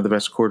toe-to-toe with one of the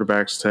best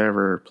quarterbacks to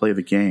ever play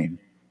the game.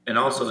 And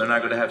also, they're not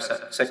going to have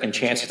second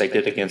chances they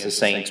did against the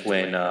Saints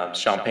when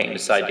Sean Payton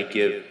decided to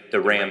give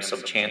the Rams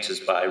some chances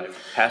by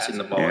passing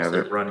the ball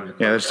instead of running the ball.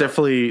 Yeah, there's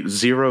definitely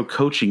zero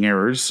coaching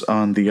errors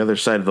on the other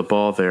side of the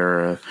ball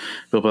there.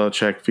 Bill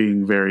Belichick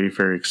being very,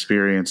 very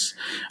experienced.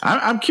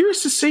 I'm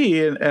curious to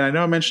see, and I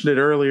know I mentioned it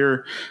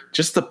earlier,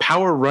 just the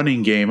power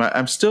running game.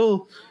 I'm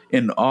still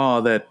in awe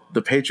that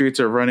the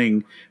Patriots are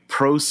running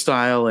pro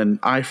style and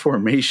I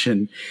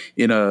formation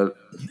in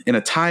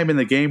a time in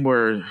the game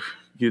where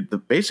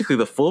basically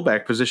the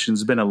fullback position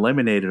has been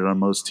eliminated on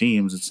most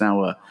teams. It's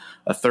now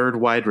a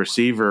third wide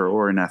receiver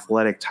or an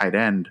athletic tight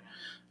end.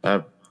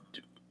 What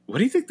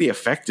do you think the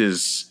effect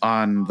is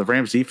on the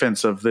Rams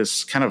defense of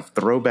this kind of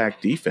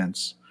throwback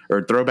defense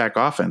or throwback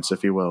offense,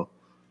 if you will?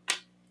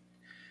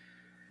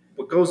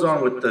 What goes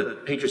on with the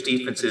Patriots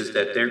defense is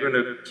that they're going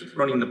to keep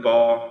running the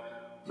ball,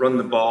 run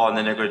the ball, and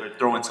then they're going to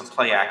throw in some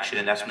play action,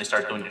 and that's when they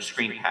start doing their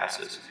screen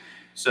passes.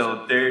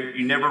 So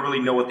you never really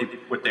know what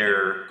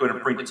they're going to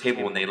bring to the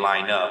table when they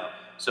line up.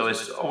 So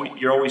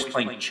you're always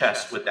playing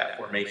chess with that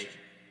formation.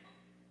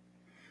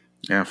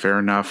 Yeah, fair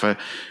enough.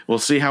 We'll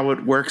see how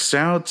it works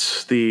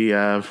out.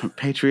 The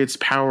Patriots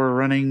power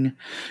running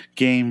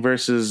game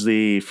versus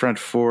the front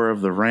four of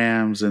the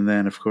Rams. And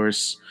then, of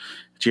course,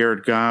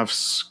 Jared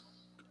Goff's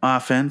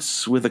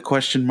offense with a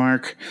question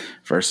mark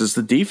versus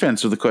the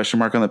defense with a question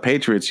mark on the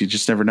Patriots. You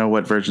just never know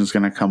what version's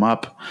going to come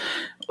up.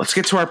 Let's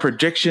get to our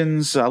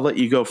predictions. I'll let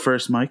you go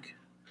first, Mike,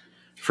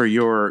 for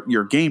your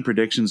game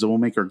predictions, and we'll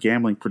make our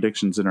gambling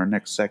predictions in our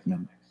next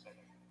segment.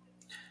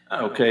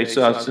 Okay,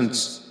 so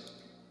since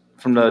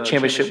from the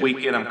championship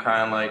weekend, I'm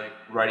kind of like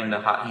riding the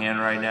hot hand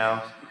right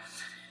now.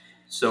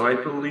 So I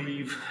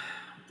believe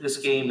this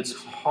game, it's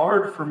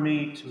hard for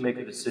me to make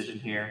a decision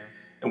here.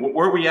 And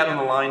where are we at on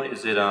the line?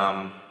 Is it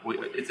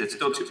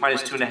still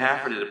minus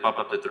 2.5, or did it bump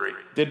up to 3?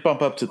 Did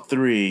bump up to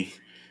 3.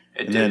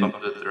 It did bump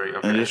up to 3.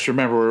 Okay. And just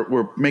remember,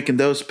 we're making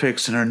those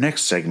picks in our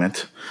next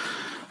segment.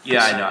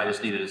 Yeah, I know. I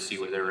just needed to see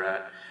where they're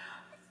at.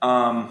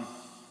 On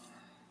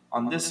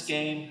this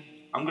game,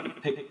 I'm going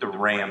to pick the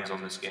Rams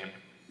on this game.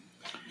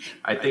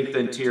 I think the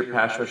interior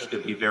pass rush is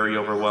going to be very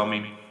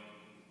overwhelming.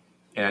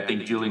 And I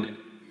think Julian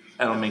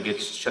Edelman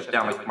gets shut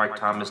down like Mike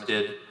Thomas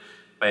did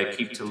by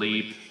Aqib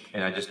Talib.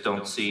 And I just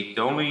don't see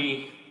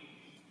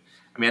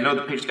I know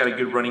the Patriots got a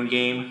good running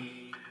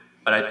game,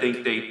 but I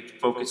think they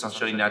focus on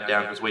shutting that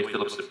down because Wade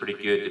Phillips is a pretty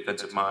good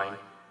defensive mind.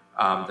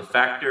 The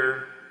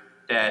factor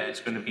that it's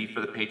going to be for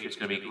the Patriots is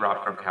going to be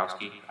Rob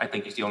Gronkowski. I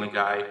think he's the only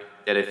guy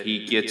that if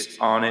he gets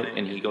on it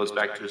and he goes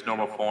back to his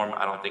normal form,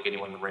 I don't think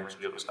anyone in the Rams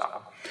will be able to stop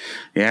him.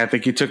 Yeah, I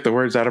think you took the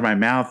words out of my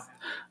mouth.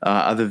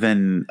 Other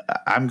than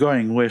I'm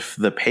going with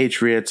the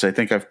Patriots. I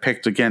think I've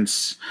picked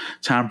against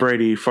Tom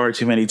Brady far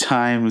too many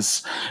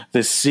times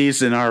this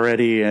season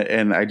already,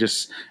 and I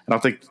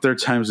don't think the third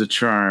time's a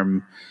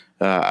charm.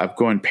 I'm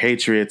going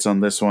Patriots on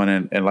this one,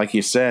 and like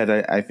you said,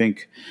 I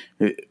think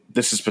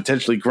this is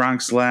potentially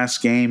Gronk's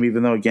last game,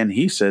 even though, again,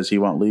 he says he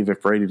won't leave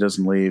if Brady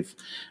doesn't leave.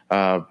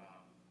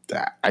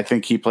 I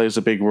think he plays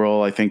a big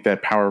role. I think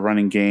that power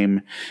running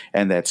game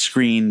and that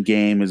screen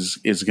game is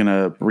going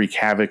to wreak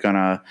havoc on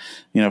a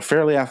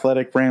fairly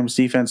athletic Rams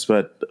defense,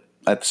 but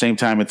at the same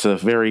time, it's a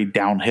very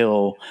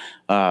downhill,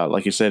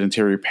 like you said,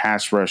 interior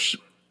pass rush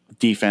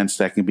defense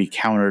that can be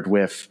countered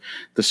with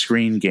the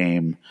screen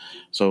game.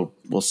 So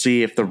we'll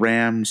see if the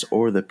Rams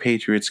or the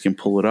Patriots can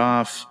pull it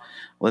off.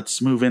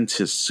 Let's move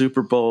into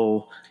Super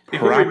Bowl.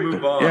 Before we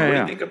move on,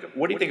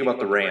 what do you think about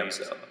the Rams,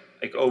 though?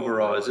 Like,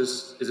 overall,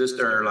 is this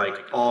their,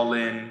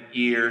 all-in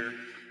year?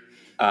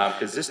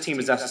 Because this team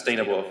is not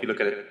sustainable. If you look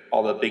at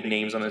all the big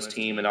names on this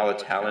team and all the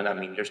talent,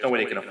 there's no way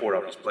they can afford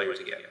all these players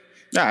again.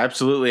 Yeah,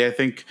 absolutely. I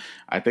think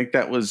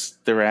that was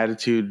their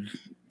attitude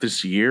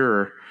this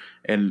year,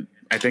 and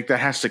I think that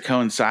has to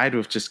coincide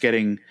with just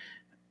getting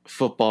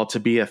football to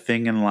be a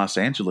thing in Los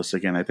Angeles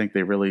again. I think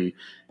they really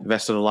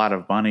invested a lot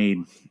of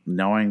money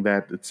knowing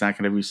that it's not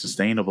going to be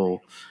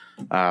sustainable.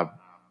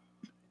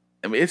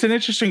 It's an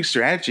interesting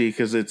strategy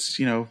because it's,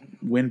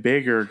 win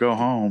big or go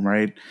home,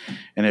 right?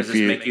 And Does this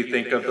make you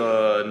think of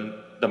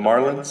the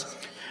Marlins?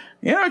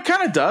 Yeah, it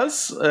kind of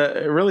does.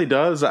 It really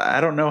does. I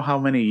don't know how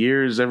many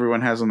years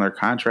everyone has on their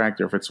contract,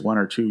 or if it's 1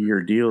 or 2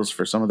 year deals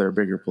for some of their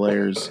bigger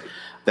players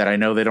that I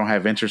know they don't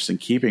have interest in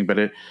keeping.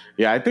 But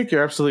I think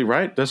you're absolutely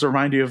right. It does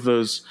remind you of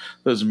those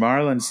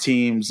Marlins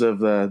teams of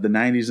the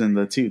 90s and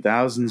the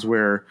 2000s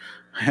where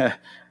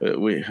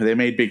they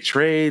made big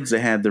trades.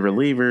 They had the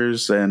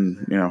relievers,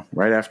 and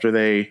right after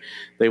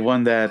they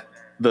won the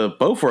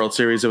both World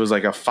Series, it was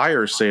like a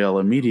fire sale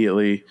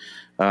immediately.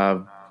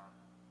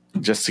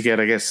 Just to get,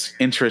 I guess,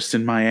 interest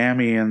in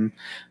Miami, and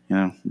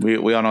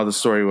we all know the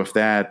story with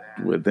that.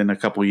 Within a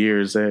couple of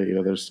years,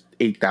 there's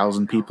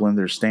 8,000 people in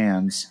their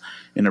stands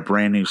in a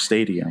brand new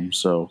stadium.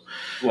 So,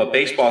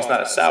 baseball is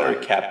not a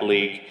salary cap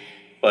league,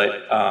 but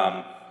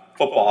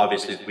football,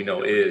 obviously, we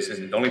know is.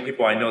 And the only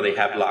people I know they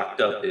have locked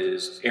up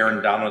is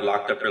Aaron Donald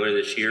locked up earlier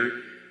this year.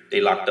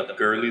 They locked up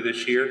Gurley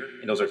this year,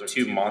 and those are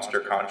 2 monster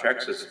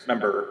contracts. Because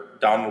remember,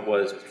 Donald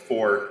was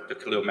before the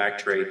Khalil Mack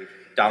trade.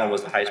 Donald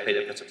was the highest paid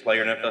defensive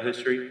player in NFL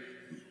history.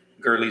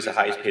 Gurley's the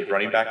highest paid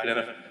running back in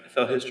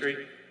NFL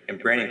history. And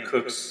Brandon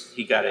Cooks,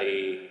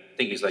 I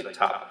think he's like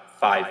top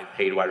 5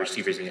 paid wide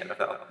receivers in the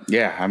NFL.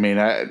 Yeah,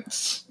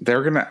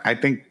 I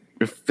think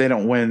if they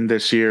don't win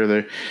this year,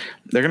 they're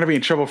going to be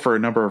in trouble for a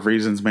number of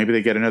reasons. Maybe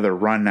they get another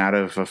run out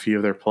of a few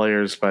of their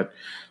players. But,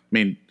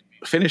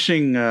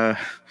 finishing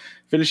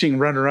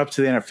runner-up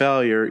to the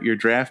NFL, your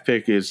draft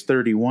pick is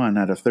 31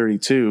 out of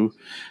 32.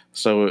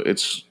 So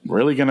it's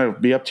really going to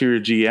be up to your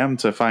GM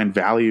to find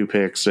value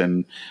picks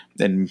and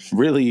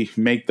really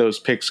make those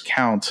picks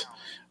count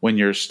when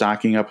you're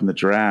stocking up in the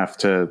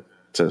draft to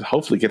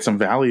hopefully get some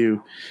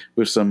value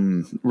with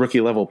some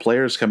rookie level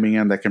players coming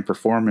in that can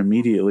perform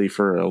immediately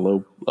for a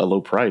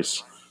low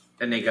price.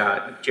 And they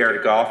got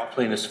Jared Goff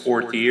playing his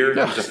 4th year.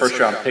 He's a first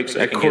round pick.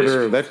 So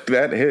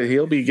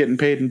he'll be getting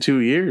paid in 2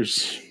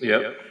 years.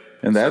 Yep.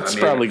 And that's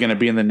probably going to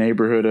be in the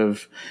neighborhood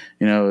of,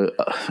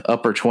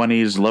 upper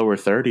 20s, lower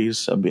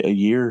 30s a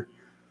year.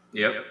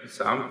 Yep.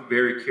 So I'm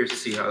very curious to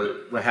see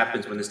what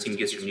happens when this team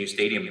gets their new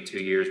stadium in 2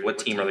 years. What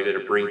team are they going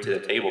to bring to the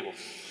table?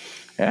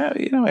 Yeah,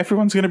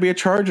 everyone's going to be a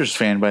Chargers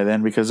fan by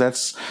then because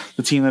that's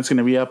the team that's going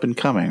to be up and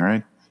coming,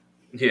 right?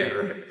 Yeah,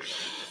 right.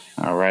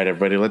 All right,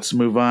 everybody, let's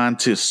move on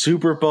to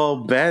Super Bowl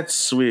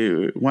bets.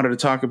 We wanted to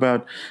talk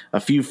about a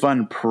few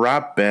fun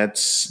prop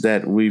bets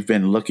that we've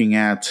been looking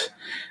at.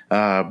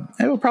 And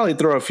we'll probably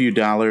throw a few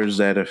dollars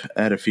at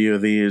a few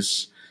of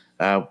these.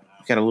 Got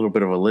a little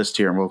bit of a list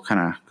here, and we'll kind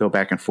of go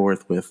back and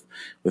forth with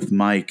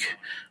Mike.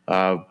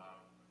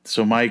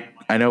 So, Mike,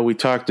 I know we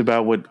talked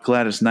about what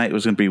Gladys Knight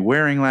was going to be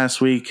wearing last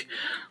week.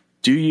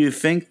 Do you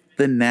think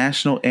the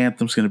national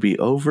anthem is going to be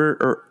over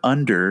or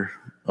under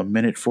a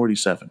minute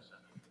 47?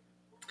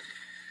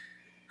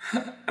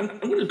 I'm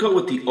going to go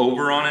with the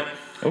over on it.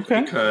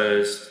 Okay.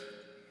 Because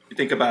you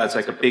think about it, it's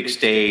like a big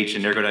stage,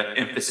 and they're going to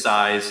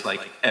emphasize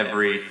like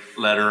every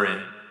letter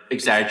and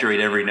exaggerate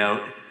every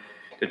note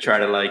to try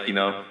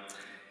to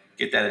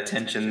get that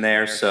attention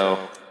there.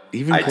 So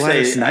Even I'd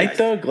Gladys say Knight,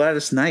 though?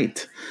 Gladys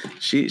Knight.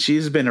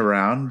 She's been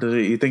around. Do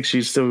you think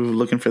she's still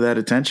looking for that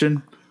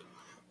attention?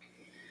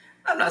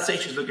 I'm not saying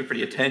she's looking for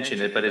the attention,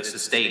 but it's the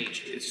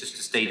stage. It's just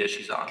the stage that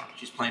she's on.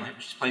 She's playing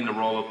the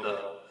role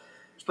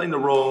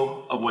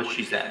of what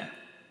she's at.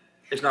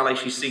 It's not like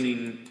she's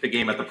singing the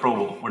game at the Pro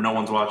Bowl where no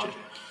one's watching.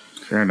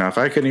 Fair enough.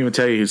 I couldn't even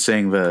tell you who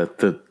sang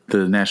the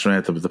national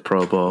anthem of the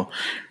Pro Bowl.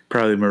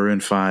 Probably Maroon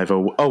 5.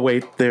 Oh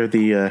wait, they're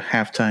the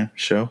halftime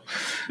show.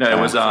 No, it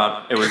was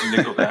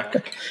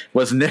Nickelback.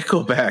 Was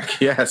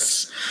Nickelback?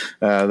 Yes,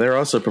 they're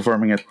also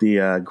performing at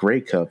the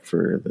Grey Cup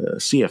for the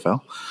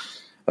CFL.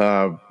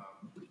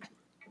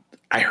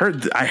 I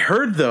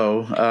heard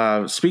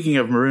though. Speaking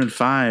of Maroon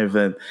 5,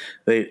 that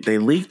they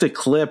leaked a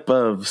clip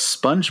of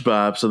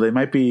SpongeBob, so they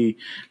might be.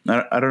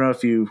 I don't know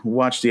if you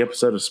watched the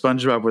episode of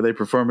SpongeBob where they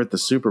perform at the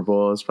Super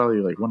Bowl. It's probably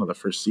like one of the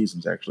first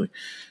seasons actually,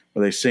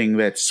 where they sing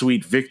that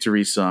 "Sweet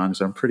Victory" song.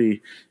 So I'm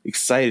pretty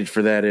excited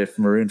for that. If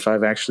Maroon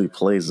 5 actually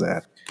plays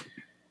that,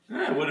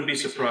 I wouldn't be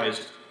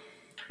surprised.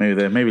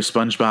 Maybe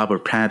SpongeBob or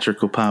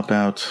Patrick will pop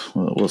out.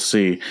 We'll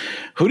see.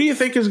 Who do you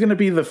think is going to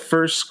be the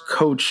first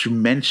coach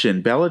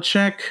mentioned?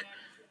 Belichick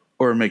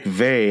or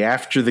McVay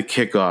after the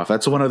kickoff?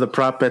 That's one of the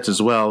prop bets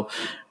as well.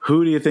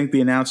 Who do you think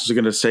the announcers are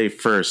going to say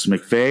first,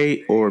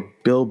 McVay or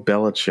Bill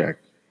Belichick?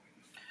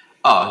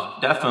 Oh,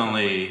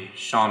 definitely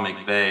Sean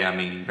McVay. I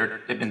mean,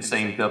 they've been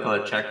saying Bill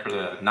Belichick for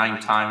the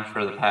 9 times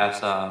for the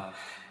past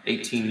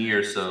 18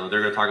 years, so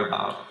they're going to talk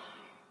about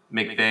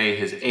McVay,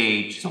 his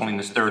age, he's only in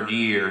his 3rd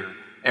year,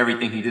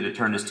 everything he did to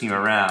turn his team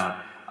around,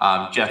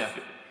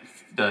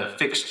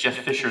 fix Jeff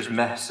Fisher's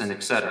mess, and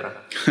etc.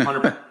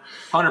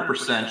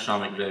 100%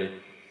 Sean McVay.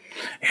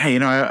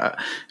 Yeah,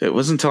 it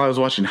wasn't until I was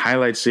watching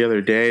highlights the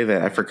other day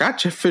that I forgot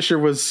Jeff Fisher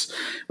was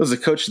the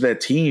coach of that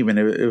team, and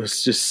it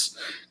was just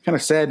kind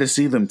of sad to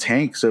see them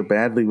tank so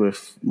badly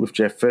with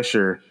Jeff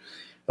Fisher.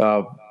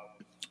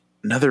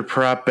 Another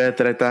prop bet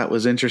that I thought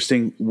was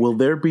interesting: will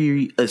there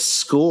be a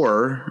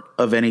score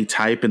of any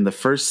type in the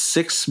first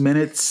 6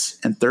 minutes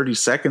and 30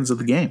 seconds of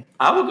the game?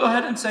 I will go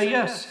ahead and say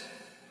yes.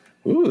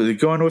 Ooh, they're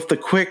going with the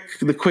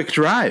quick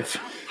drive.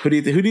 Who do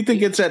you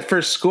think gets that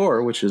first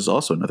score? Which is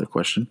also another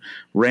question: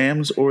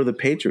 Rams or the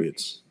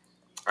Patriots?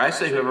 I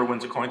say whoever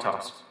wins a coin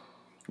toss.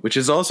 Which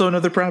is also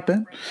another prop bet.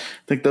 I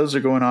think those are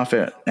going off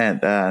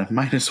at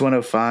minus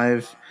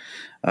 105.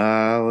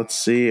 Let's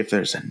see if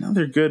there's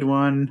another good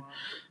one.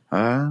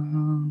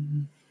 Oh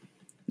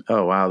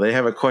wow, they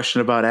have a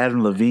question about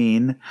Adam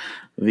Levine,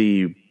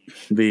 the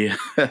the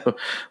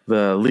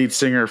lead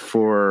singer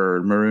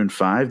for Maroon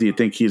 5. Do you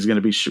think he's going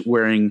to be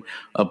wearing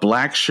a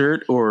black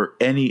shirt or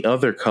any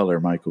other color,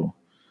 Michael?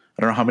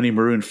 I don't know how many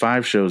Maroon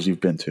 5 shows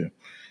you've been to.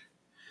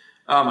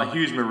 I'm a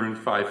huge Maroon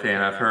 5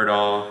 fan. I've heard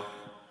all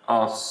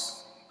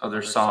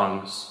other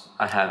songs.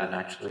 I haven't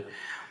actually.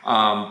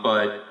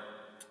 But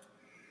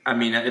I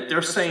mean, if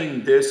they're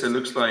saying this, it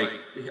looks like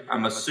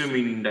I'm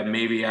assuming that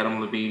maybe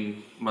Adam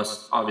Levine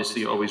must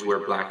obviously always wear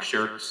black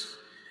shirts.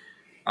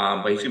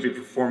 But he's going to be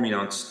performing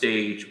on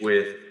stage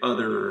with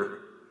other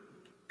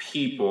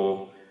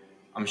people.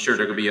 I'm sure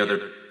there could be so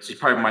he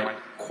probably might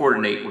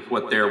coordinate with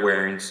what they're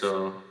wearing.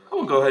 So I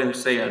will go ahead and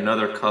say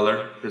another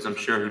color because I'm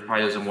sure he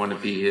probably doesn't want to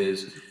be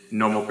his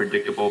normal,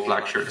 predictable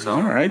black shirt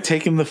self. All right,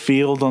 taking the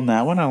field on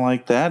that one. I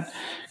like that.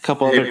 A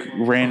couple other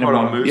random ones.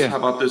 Hold on, Moose. Yeah. How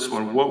about this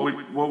one? What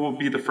will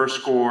be the first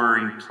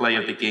scoring play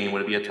of the game?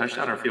 Would it be a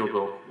touchdown or a field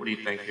goal? What do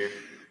you think here?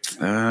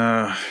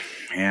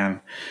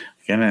 Man.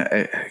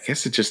 I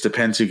guess it just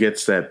depends who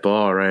gets that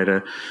ball, right?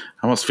 I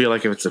almost feel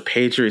like if it's the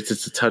Patriots,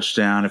 it's a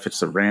touchdown. If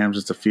it's the Rams,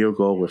 it's a field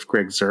goal with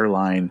Greg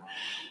Zuerlein.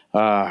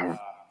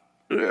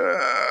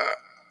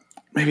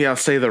 Maybe I'll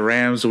say the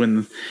Rams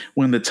win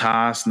the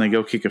toss and they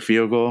go kick a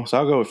field goal. So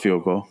I'll go with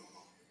field goal.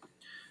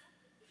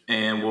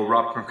 And will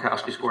Rob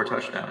Gronkowski score a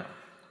touchdown?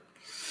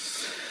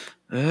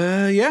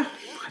 Yeah.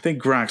 I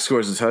think Gronk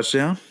scores a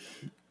touchdown.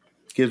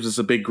 Gives us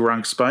a big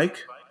Gronk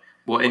spike.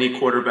 Will any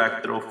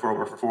quarterback throw for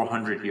over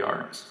 400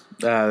 yards?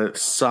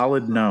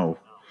 Solid no.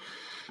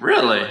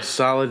 Really?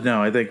 Solid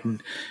no. I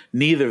think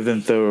neither of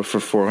them throw for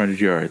 400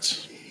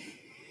 yards.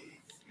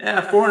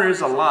 Yeah, 400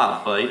 is a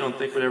lot, but you don't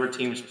think whatever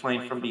team is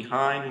playing from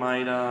behind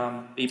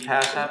might be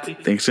pass happy?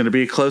 Think it's going to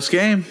be a close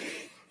game.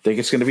 Think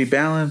it's going to be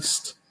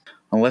balanced.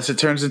 Unless it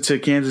turns into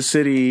Kansas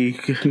City,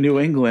 New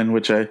England,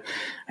 which I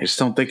just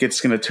don't think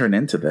it's going to turn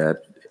into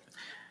that.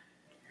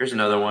 Here's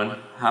another one.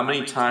 How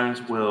many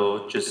times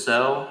will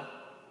Giselle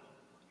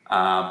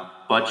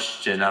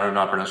Butchkin, I don't know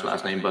how to pronounce her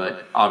last name,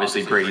 but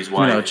obviously Brady's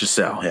wife. No,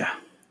 Giselle, yeah.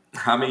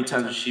 How many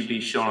times will she be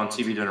shown on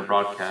TV during a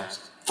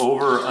broadcast?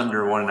 Over or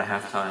under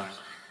 1.5 times?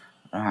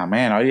 Oh,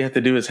 man, all you have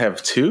to do is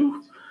have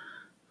 2?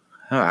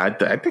 Oh, I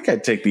think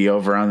I'd take the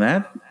over on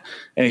that.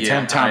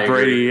 Anytime Tom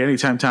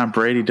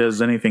Brady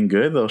does anything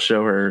good, they'll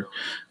show her,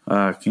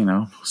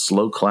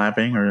 slow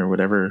clapping or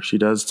whatever she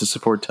does to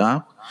support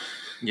Tom.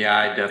 Yeah,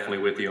 I definitely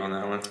with you on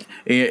that one.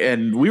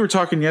 And we were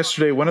talking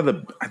yesterday. One of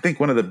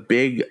the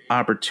big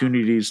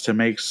opportunities to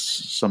make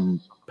some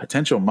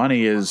potential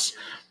money is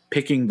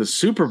picking the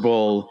Super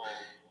Bowl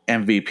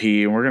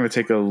MVP, and we're going to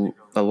take a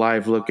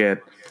live look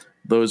at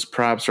those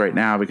props right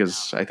now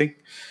because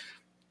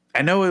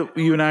I know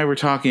you and I were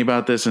talking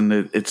about this, and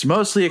it's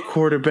mostly a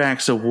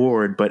quarterback's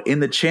award, but in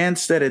the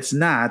chance that it's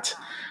not,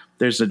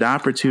 there's an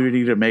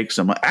opportunity to make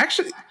some.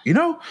 Actually,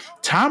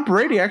 Tom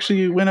Brady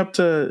actually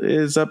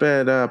is up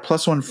at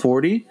plus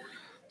 140,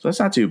 so that's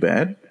not too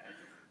bad.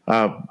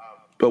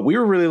 But we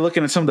were really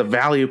looking at some of the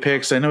value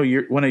picks. I know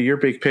one of your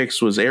big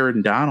picks was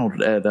Aaron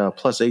Donald at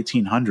plus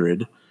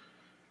 1,800.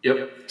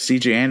 Yep.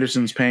 C.J.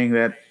 Anderson's paying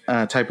that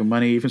type of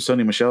money. Even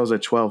Sony Michel's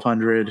at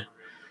 1,200.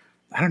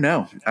 I don't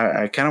know.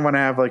 I kind of want to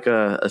have like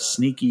a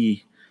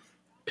sneaky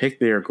pick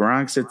there.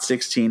 Gronk's at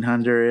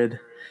 1,600.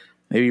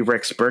 Maybe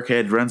Rex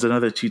Burkhead runs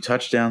another 2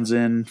 touchdowns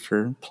in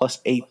for plus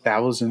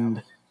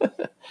 8,000.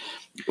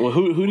 Well,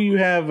 who do you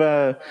have?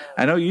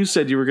 I know you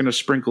said you were going to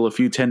sprinkle a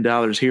few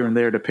 $10 here and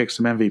there to pick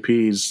some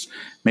MVPs,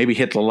 maybe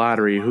hit the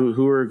lottery.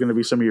 Who are going to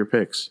be some of your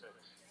picks?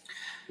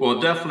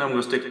 Well, definitely I'm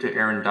going to stick to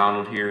Aaron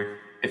Donald here.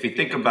 If you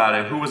think about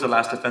it, who was the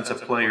last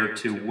defensive player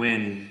to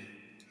win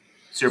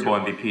Super Bowl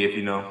MVP, if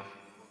you know?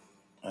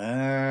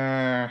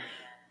 I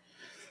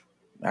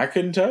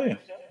couldn't tell you.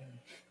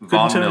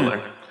 Von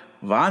Miller.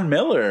 Von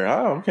Miller.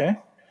 Oh, okay.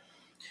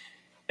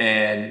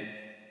 And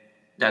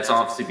that's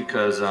obviously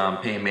because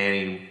Peyton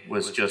Manning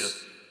was just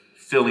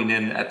filling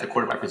in at the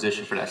quarterback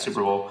position for that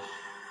Super Bowl.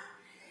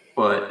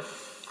 But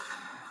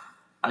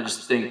I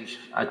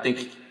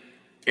think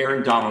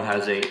Aaron Donald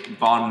has a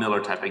Von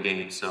Miller type of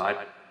game, so I'm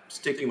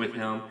sticking with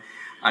him.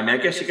 I mean, I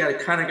guess you got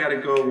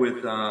to go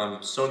with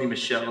Sony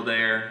Michel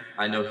there.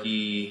 I know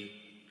he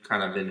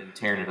kind of been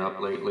tearing it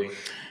up lately.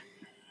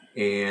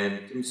 And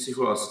let me see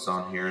who else is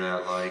on here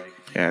that I like.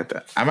 Yeah,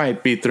 I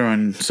might be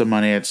throwing some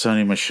money at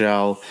Sony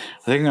Michel.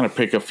 I think I'm going to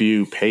pick a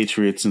few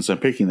Patriots since I'm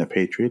picking the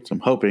Patriots. I'm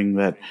hoping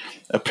that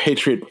a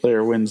Patriot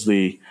player wins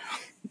the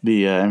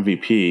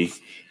MVP.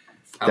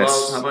 How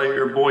about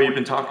your boy you've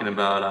been talking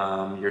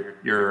about,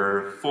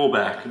 your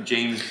fullback,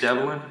 James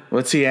Devlin?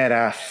 What's he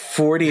at,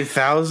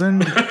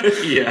 40,000?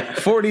 Yeah.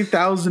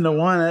 40,000 to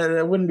 1.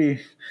 That wouldn't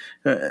be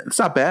it's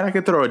not bad. I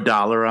could throw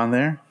 $1 on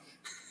there.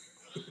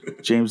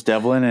 James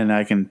Devlin, and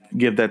I can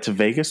give that to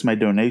Vegas, my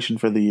donation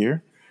for the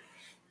year.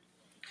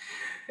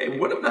 Hey,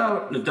 what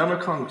about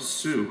Ndamukong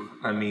Suh?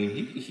 I mean,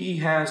 he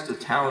has the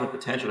talent and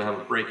potential to have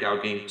a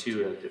breakout game,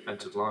 too, at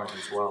defensive line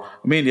as well.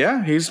 I mean,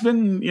 yeah, he's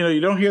been,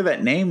 you don't hear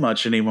that name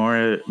much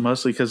anymore,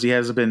 mostly because he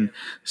hasn't been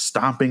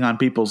stomping on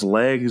people's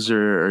legs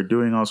or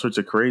doing all sorts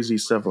of crazy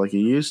stuff like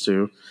he used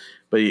to.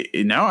 But,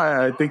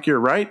 I think you're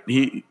right.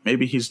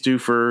 Maybe he's due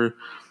for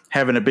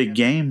having a big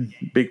game,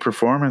 big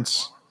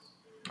performance.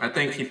 I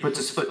think he puts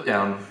his foot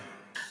down.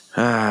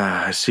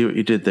 I see what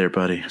you did there,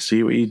 buddy.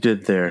 See what you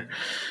did there.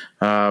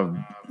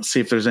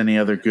 See if there's any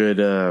other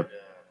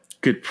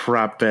good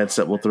prop bets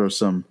that we'll throw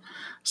some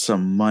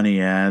money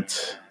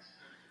at.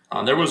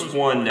 There was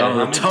one.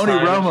 The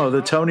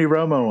Tony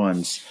Romo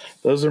ones.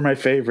 Those are my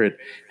favorite.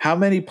 How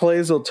many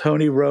plays will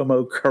Tony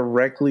Romo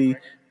correctly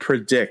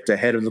predict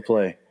ahead of the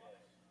play?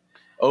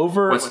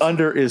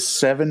 Under is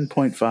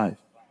 7.5.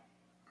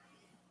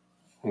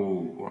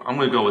 Ooh, I'm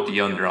going to go with the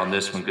under on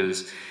this one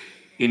because,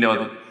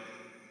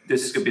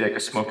 this is going to be like a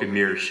smoke and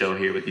mirror show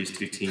here with these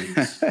two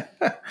teams.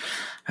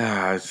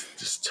 It's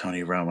just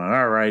Tony Romo.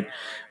 All right.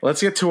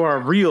 Let's get to our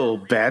real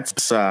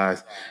bets.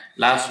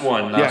 Last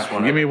one.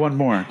 Give me one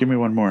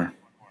more.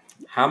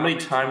 How many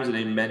times did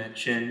they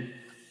mention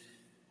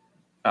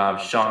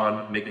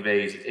Sean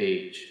McVay's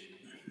age?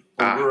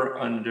 Over or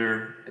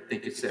under, I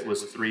think it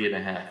was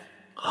 3.5.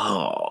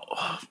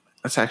 Oh,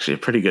 that's actually a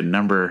pretty good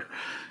number.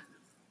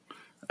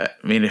 I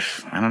mean,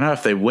 I don't know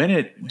if they win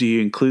it, do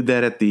you include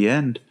that at the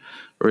end,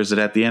 or is it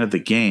at the end of the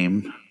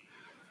game?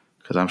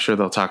 Because I'm sure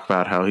they'll talk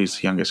about how he's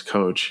the youngest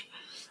coach.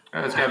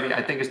 It's gotta be.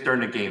 I think it's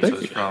during the game, so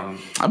it's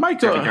from. I might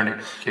go during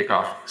the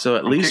kickoff. So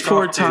at least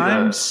 4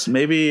 times,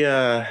 maybe.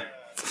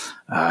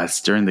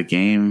 It's during the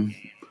game.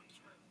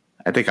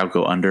 I think I'll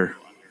go under.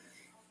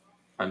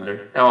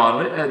 Under.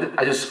 Oh,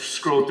 I just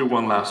scrolled through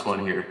one last one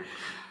here.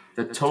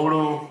 The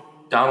total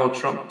Donald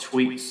Trump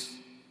tweets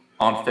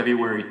on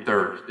February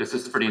 3rd. This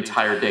is for the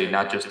entire day,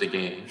 not just the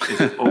game.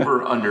 Is it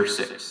over or under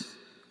 6?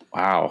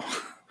 Wow.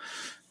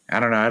 I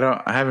don't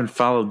know. I haven't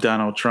followed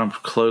Donald Trump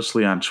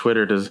closely on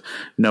Twitter to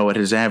know what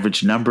his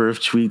average number of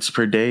tweets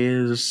per day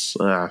is.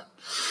 I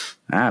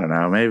don't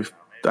know. Maybe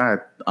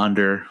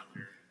under.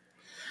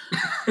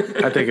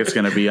 I think it's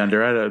going to be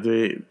under.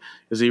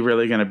 Is he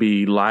really going to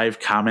be live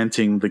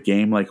commenting the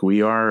game like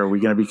we are? Are we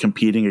going to be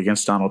competing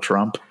against Donald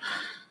Trump?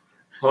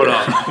 Hold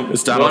on.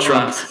 Is Donald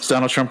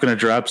Trump going to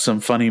drop some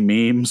funny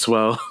memes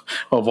while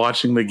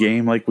watching the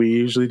game like we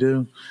usually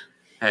do?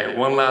 Hey,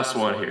 one last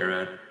one here,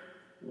 man.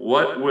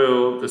 What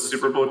will the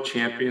Super Bowl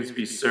champions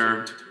be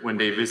served when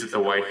they visit the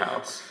White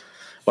House?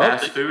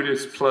 Fast food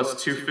is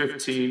plus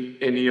 215.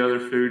 Any other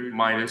food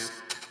minus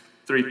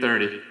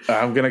 330.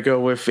 I'm going to go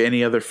with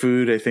any other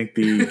food. I think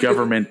the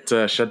government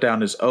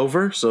shutdown is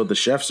over, so the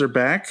chefs are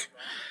back.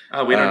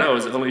 We don't know.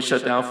 It's only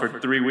shut down for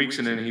 3 weeks,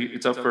 and then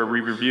it's up for a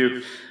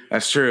re-review.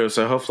 That's true.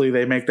 So hopefully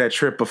they make that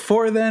trip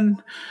before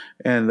then,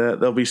 and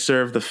they'll be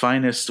served the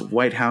finest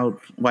White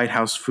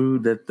House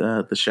food that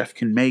the chef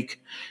can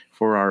make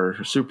for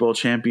our Super Bowl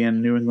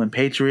champion New England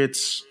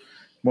Patriots,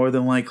 more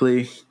than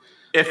likely.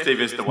 If they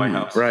visit the White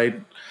House.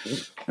 Right.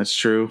 That's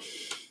true.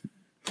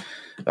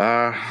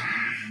 All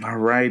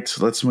right.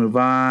 Let's move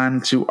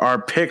on to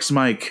our picks,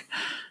 Mike.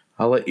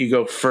 I'll let you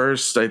go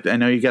first. I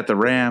know you got the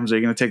Rams. Are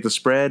you going to take the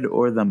spread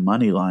or the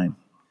money line?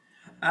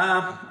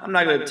 I'm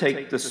not going to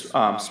take this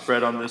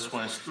spread on this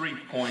one. It's 3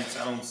 points.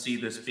 I don't see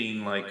this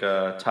being like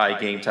a tie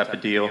game type of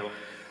deal.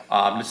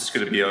 This is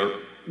going to be a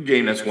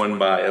game that's won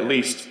by at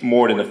least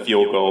more than a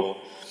field goal.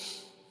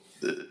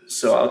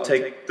 So I'll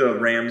take the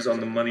Rams on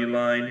the money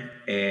line,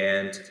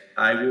 and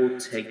I will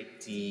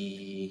take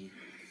the,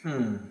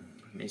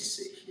 let me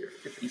see here,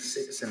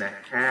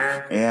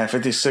 56.5. Yeah,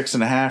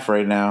 56.5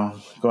 right now.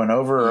 Going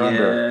over or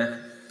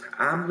under?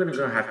 I'm going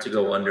to have to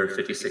go under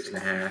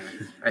 56.5.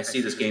 I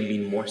see this game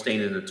being more staying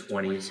in the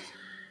 20s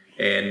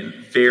and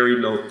very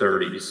low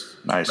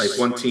 30s. Nice. Like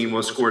one team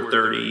will score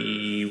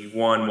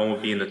 31, one will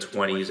be in the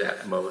 20s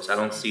at most. I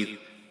don't see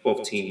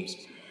both teams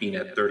being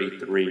at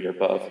 33 or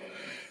above.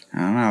 I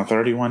don't know.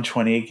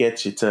 31-28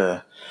 gets you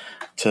to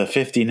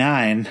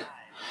 59.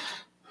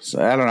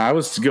 So I don't know. I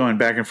was going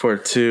back and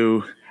forth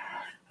too.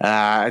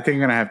 I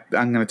think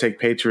I'm gonna take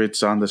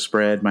Patriots on the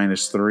spread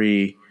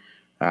 -3.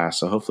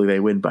 So hopefully they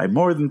win by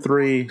more than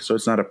 3, so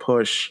it's not a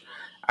push.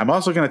 I'm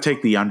also going to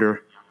take the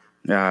under.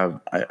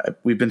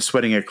 We've been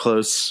sweating it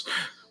close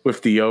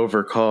with the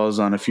over calls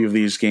on a few of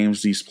these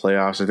games, these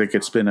playoffs. I think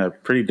it's been a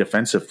pretty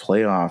defensive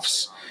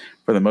playoffs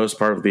for the most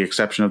part, with the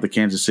exception of the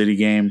Kansas City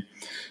game.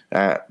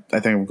 I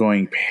think I'm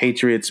going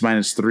Patriots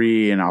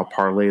 -3, and I'll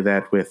parlay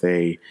that with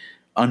a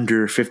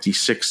under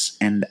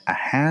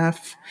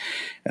 56.5.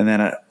 And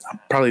then I'll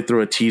probably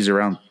throw a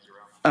teaser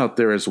out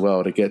there as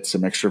well to get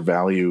some extra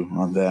value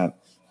on that.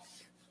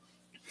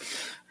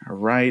 All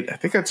right. I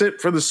think that's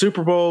it for the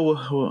Super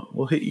Bowl.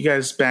 We'll hit you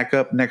guys back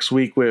up next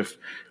week with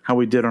how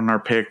we did on our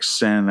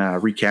picks and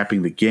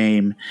recapping the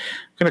game.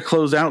 I'm going to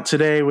close out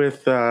today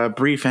with a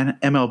brief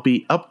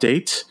MLB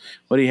update.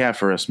 What do you have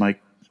for us,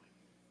 Mike?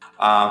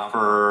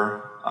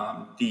 For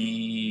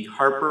the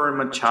Harper and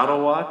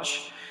Machado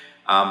watch,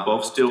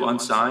 both still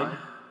unsigned,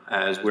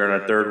 as we're in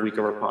our third week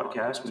of our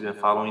podcast. We've been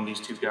following these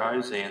two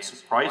guys, and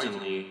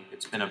surprisingly,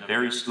 it's been a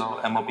very slow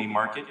MLB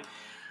market.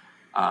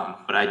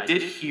 But I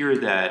did hear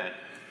that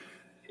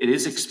it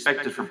is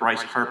expected for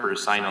Bryce Harper to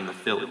sign on the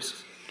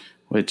Phillies.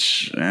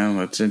 Which,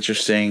 that's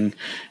interesting.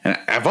 And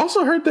I've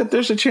also heard that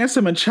there's a chance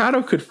that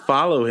Machado could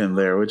follow him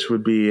there, which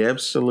would be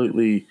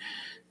absolutely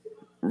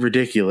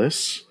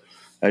ridiculous.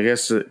 I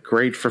guess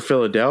great for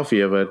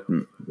Philadelphia, but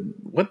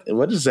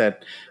what is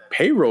that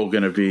payroll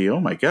going to be? Oh,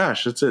 my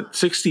gosh. It's at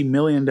 $60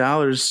 million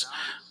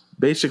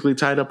basically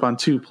tied up on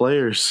 2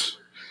 players.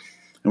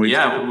 I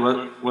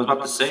was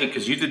about to say,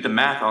 because you did the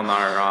math on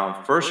our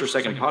first or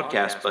second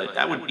podcast, but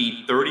that would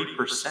be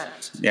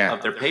 30%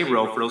 of their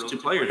payroll for those 2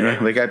 players, right?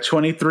 Yeah, they got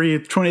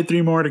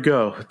 23 more to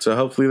go. So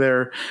hopefully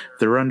they're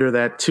under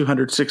that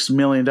 $206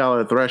 million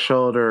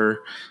threshold,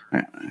 or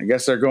I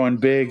guess they're going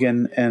big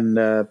and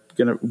going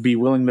to be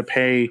willing to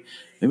pay. I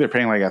think they're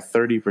paying like a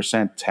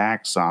 30%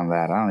 tax on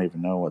that. I don't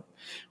even know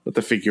what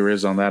the figure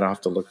is on that. I'll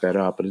have to look that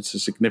up, but it's a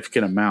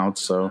significant amount.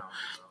 So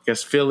I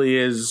guess Philly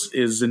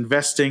is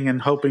investing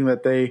and hoping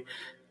that they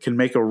can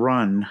make a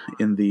run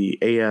in the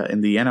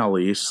NL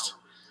East.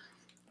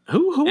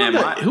 Who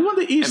won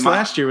the East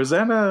last year? Was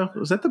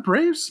that the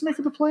Braves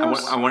making the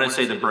playoffs? I want to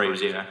say the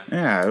Braves, yeah.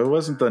 Yeah, it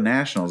wasn't the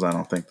Nationals, I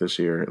don't think, this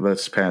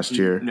past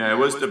year. No, it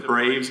was the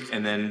Braves,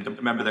 and then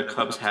remember the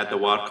Cubs had the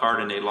wild card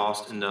and they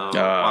lost in the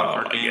wild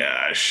card game. Oh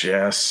my gosh,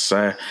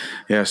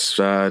 yes.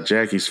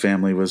 Jackie's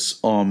family was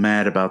all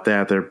mad about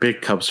that. They're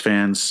big Cubs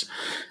fans.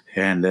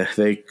 And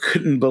they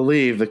couldn't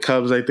believe the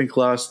Cubs, I think,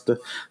 lost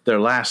their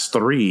last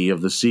 3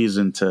 of the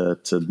season to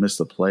miss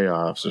the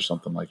playoffs or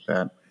something like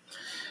that.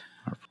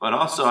 But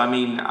also, I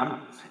mean,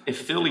 if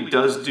Philly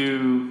does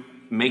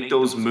make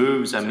those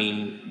moves, I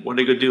mean, what are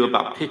they going to do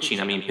about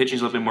pitching? I mean, pitching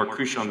is a little bit more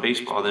crucial in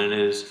baseball than it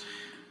is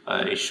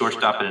a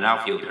shortstop and an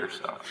outfielder.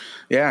 So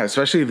yeah,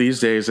 especially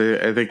these days,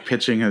 I think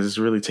pitching has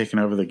really taken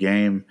over the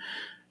game.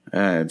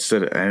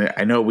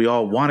 I know we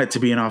all want it to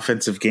be an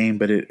offensive game,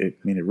 but it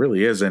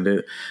really isn't.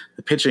 The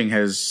pitching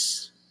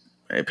is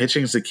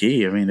the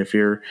key. I mean, if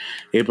you're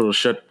able to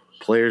shut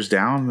players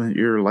down, then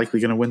you're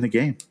likely going to win the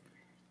game.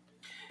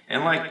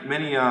 And like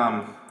many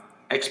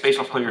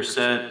ex-baseball players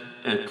said,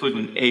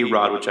 including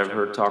A-Rod, which I've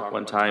heard talk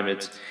one time,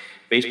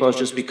 baseball has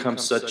just become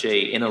such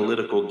a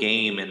analytical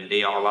game, and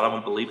a lot of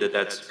them believe that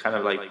that's kind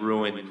of like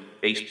ruined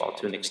baseball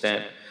to an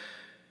extent.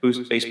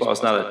 Baseball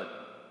is not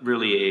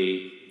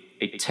really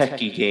a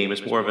techie game.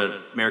 It's more of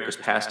an America's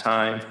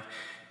pastime,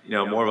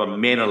 more of a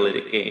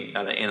manalytic game,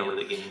 not an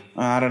analytic game.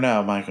 I don't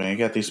know, Michael. You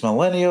got these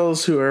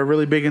millennials who are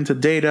really big into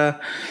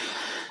data.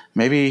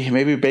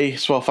 Maybe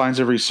baseball finds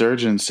a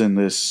resurgence in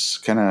this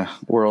kind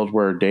of world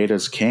where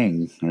data's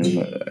king.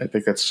 I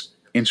think that's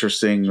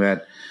interesting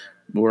that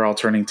we're all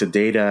turning to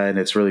data and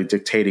it's really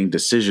dictating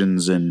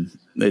decisions and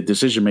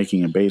decision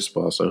making in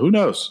baseball. So who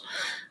knows?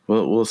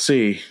 We'll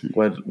see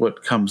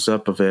what comes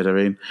up of it. I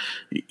mean,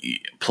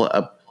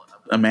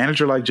 a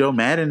manager like Joe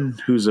Madden,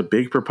 who's a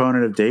big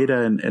proponent of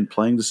data and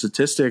playing the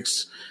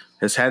statistics,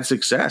 has had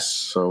success.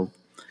 So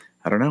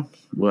I don't know.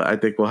 Well, I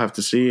think we'll have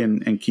to see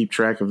and keep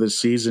track of this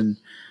season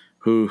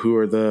who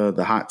are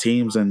the hot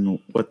teams and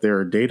what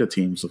their data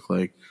teams look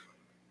like.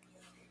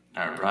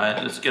 All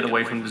right, let's get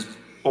away from this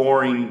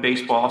boring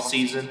baseball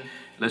season.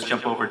 Let's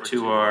jump over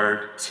to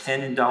our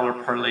 $10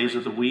 parlays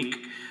of the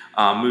week.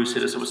 Moose,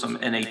 hit us with some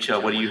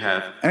NHL. What do you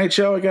have?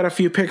 NHL, I got a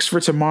few picks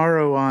for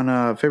tomorrow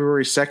on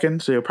February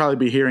 2nd, so you'll probably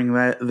be hearing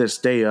that this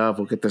day of.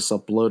 We'll get this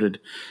uploaded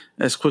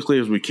as quickly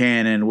as we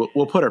can, and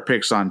we'll put our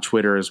picks on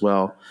Twitter as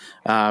well.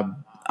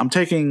 I'm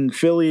taking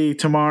Philly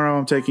tomorrow.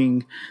 I'm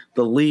taking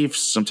the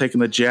Leafs. I'm taking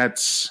the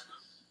Jets.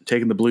 I'm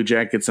taking the Blue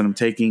Jackets, and I'm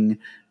taking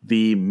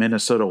the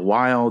Minnesota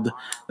Wild.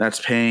 That's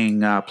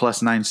paying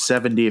plus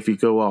 970 if you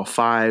go all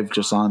five,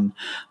 just on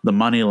the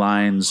money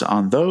lines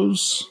on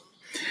those.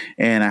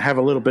 And I have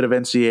a little bit of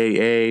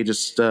NCAA.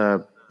 Just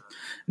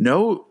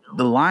no,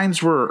 the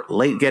lines were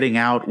late getting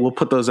out. We'll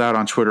put those out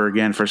on Twitter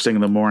again first thing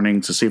in the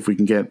morning to see if we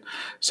can get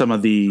some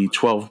of the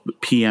 12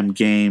 p.m.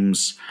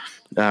 games.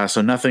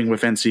 So nothing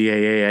with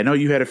NCAA. I know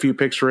you had a few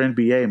picks for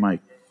NBA,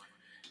 Mike.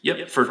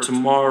 Yep, for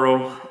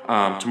tomorrow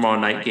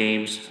night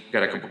games. I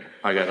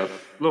got a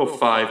little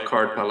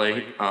 5-card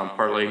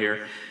parlay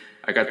here.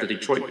 I got the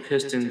Detroit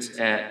Pistons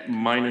at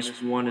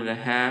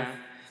 -1.5.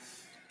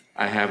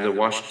 I have the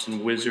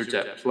Washington Wizards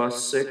at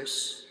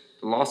 +6.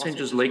 The Los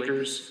Angeles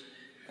Lakers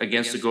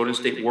against the Golden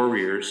State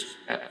Warriors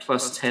at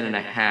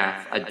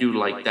 +10.5. I do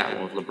like that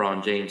one with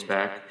LeBron James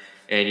back,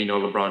 and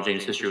LeBron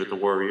James' history with the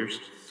Warriors.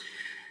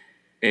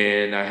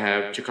 And I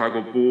have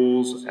Chicago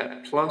Bulls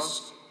at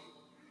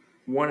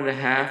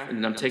 +1.5,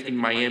 and I'm taking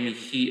Miami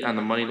Heat on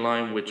the money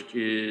line, which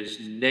is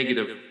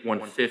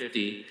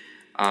 -150.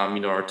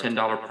 Our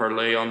 $10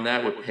 parlay on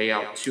that would pay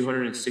out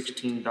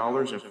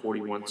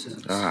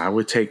 $216.41. I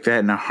would take that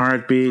in a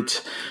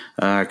heartbeat.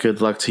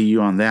 Good luck to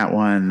you on that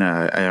one.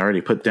 I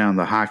already put down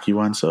the hockey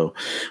one, so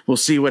we'll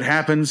see what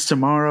happens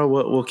tomorrow.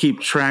 We'll keep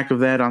track of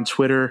that on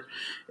Twitter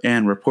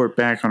and report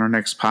back on our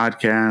next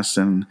podcast.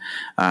 And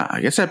I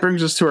guess that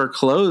brings us to our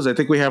close. I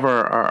think we have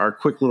our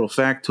quick little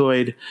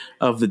factoid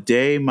of the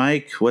day.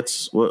 Mike,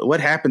 what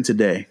happened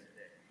today?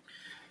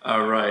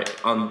 All right.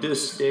 On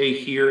this day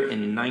here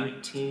in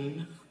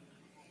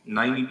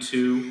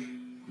 1992,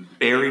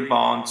 Barry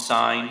Bonds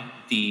signed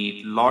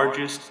the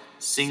largest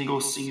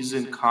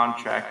single-season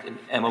contract in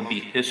MLB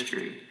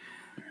history.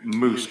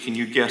 Moose, can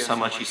you guess how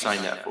much he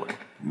signed that for?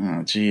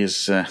 Oh,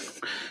 geez.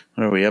 What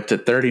are we, up to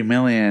 $30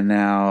 million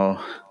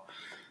now?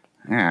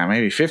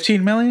 Maybe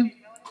 $15 million?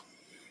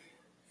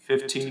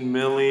 $15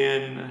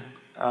 million.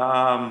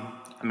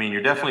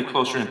 You're definitely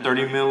closer than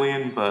 $30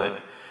 million, but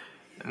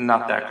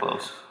not that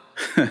close.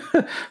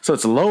 So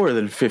it's lower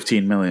than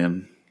 $15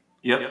 million.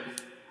 Yep.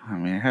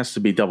 It has to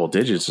be double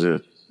digits.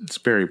 It's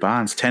Barry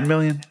Bonds. $10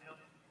 million?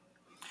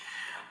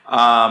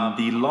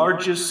 The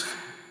largest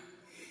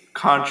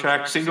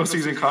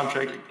single-season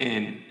contract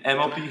in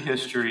MLB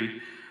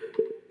history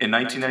in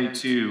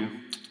 1992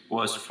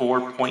 was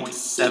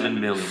 $4.7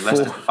 million, less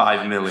than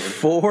 $5 million.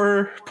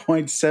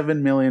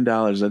 $4.7 million.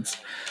 That's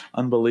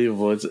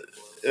unbelievable.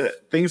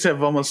 Things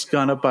have almost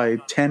gone up by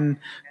 10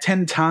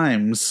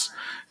 times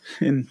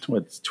in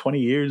 20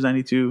 years,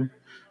 92,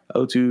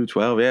 02,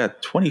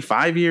 12,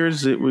 25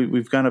 years.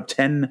 We've gone up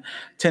 10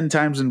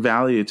 times in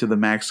value to the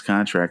max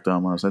contract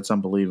almost. That's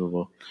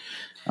unbelievable.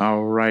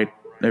 All right,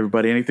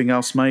 everybody. Anything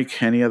else,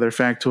 Mike? Any other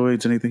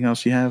factoids? Anything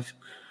else you have?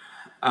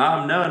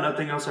 No,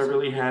 nothing else I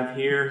really have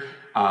here.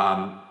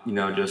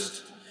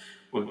 Just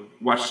we'll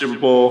watch Super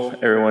Bowl.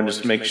 Everyone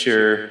just make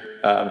sure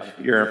if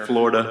you're in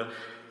Florida,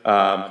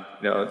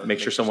 make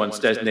sure someone's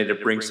designated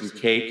to bring some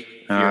cake.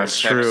 It's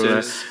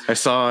true. I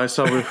saw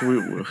we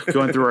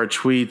going through our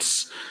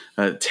tweets.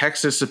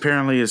 Texas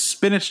apparently is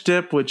spinach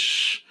dip,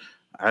 which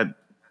I'm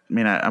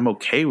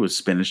okay with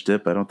spinach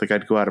dip. I don't think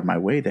I'd go out of my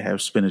way to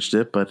have spinach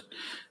dip, but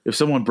if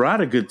someone brought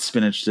a good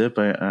spinach dip,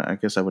 I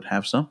guess I would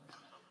have some.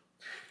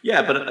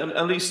 Yeah, but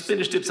at least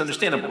spinach dip's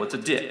understandable. It's a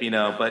dip,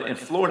 But in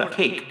Florida,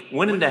 cake.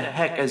 When in the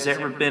heck has there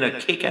ever been a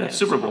cake at a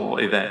Super Bowl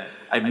event?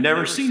 I've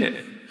never seen it.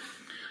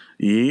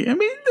 Yeah,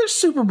 there's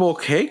Super Bowl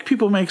cake.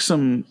 People make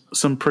some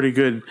pretty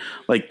good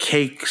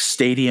cake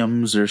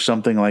stadiums or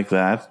something like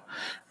that.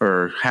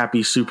 Or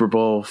Happy Super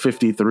Bowl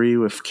 53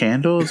 with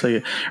candles.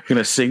 Are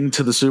gonna sing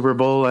to the Super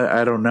Bowl?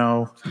 I don't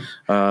know.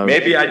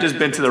 Maybe I just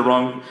been to the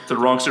wrong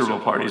Super Bowl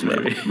parties.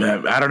 Maybe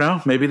I don't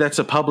know. Maybe that's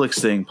a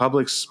Publix thing.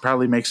 Publix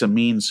probably makes a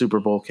mean Super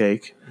Bowl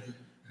cake.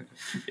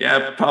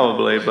 Yeah,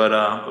 probably.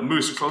 But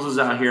Moose closes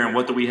out here, and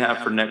what do we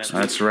have for next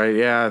week? That's right.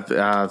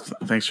 Yeah.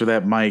 Thanks for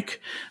that,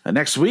 Mike.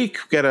 Next week,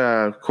 we've got,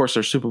 of course,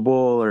 our Super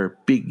Bowl or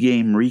big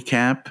game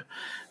recap.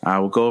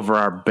 We'll go over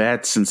our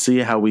bets and see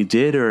how we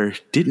did or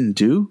didn't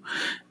do.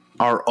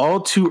 Our all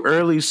too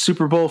early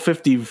Super Bowl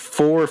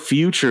 54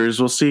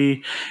 futures. We'll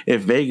see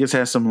if Vegas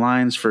has some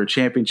lines for a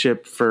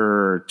championship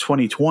for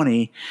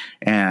 2020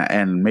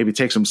 and maybe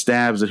take some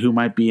stabs at who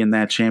might be in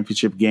that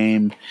championship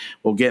game.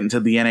 We'll get into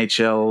the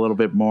NHL a little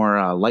bit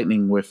more.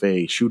 Lightning with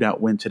a shootout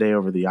win today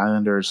over the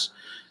Islanders.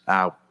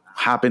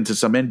 hop into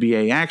some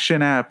NBA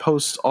action at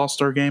post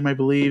All-Star game, I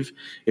believe.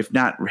 If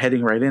not,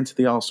 heading right into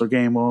the All-Star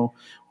game, we'll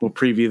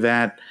preview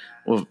that.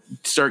 We'll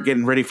start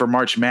getting ready for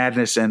March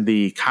Madness and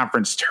the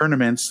conference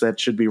tournaments that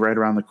should be right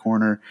around the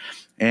corner.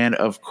 And,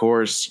 of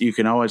course, you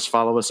can always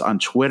follow us on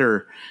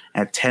Twitter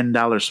at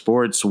 $10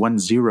 Sports,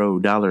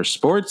 $10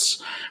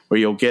 Sports, where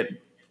you'll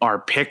get our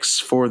picks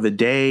for the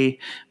day.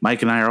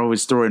 Mike and I are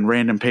always throwing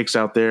random picks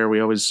out there. We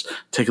always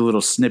take a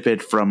little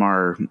snippet from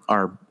our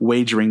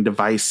wagering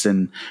device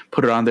and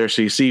put it on there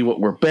so you see what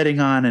we're betting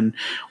on, and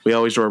we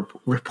always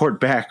report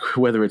back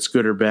whether it's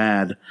good or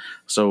bad.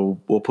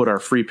 So we'll put our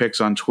free picks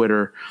on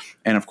Twitter.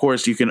 And, of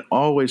course, you can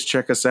always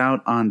check us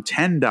out on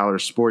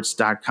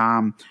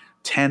 $10sports.com.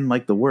 10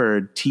 like the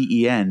word,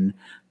 TEN,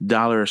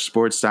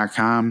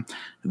 $sports.com.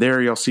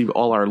 There you'll see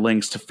all our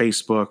links to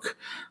Facebook,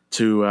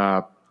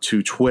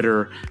 to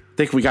Twitter. I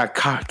think we got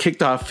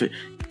kicked off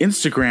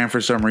Instagram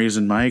for some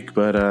reason, Mike,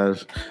 but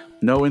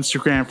no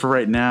Instagram for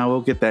right now.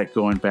 We'll get that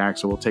going back,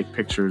 so we'll take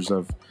pictures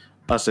of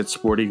us at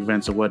sporting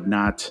events and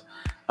whatnot.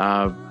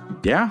 A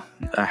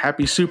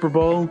happy Super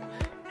Bowl.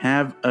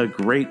 Have a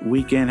great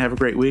weekend. Have a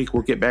great week.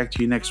 We'll get back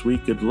to you next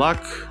week. Good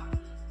luck.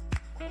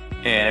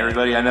 And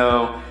everybody, I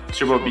know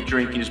Super Bowl be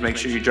drinking. Just make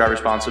sure you drive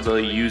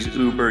responsibly. Use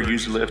Uber,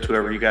 use Lyft,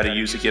 whoever you got to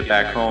use to get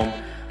back home.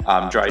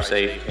 Drive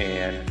safe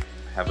and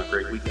have a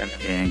great weekend.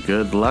 And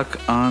good luck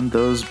on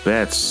those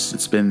bets.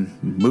 It's been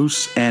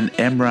Moose and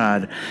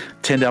Emrod,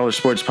 $10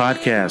 Sports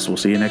Podcast. We'll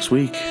see you next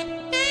week.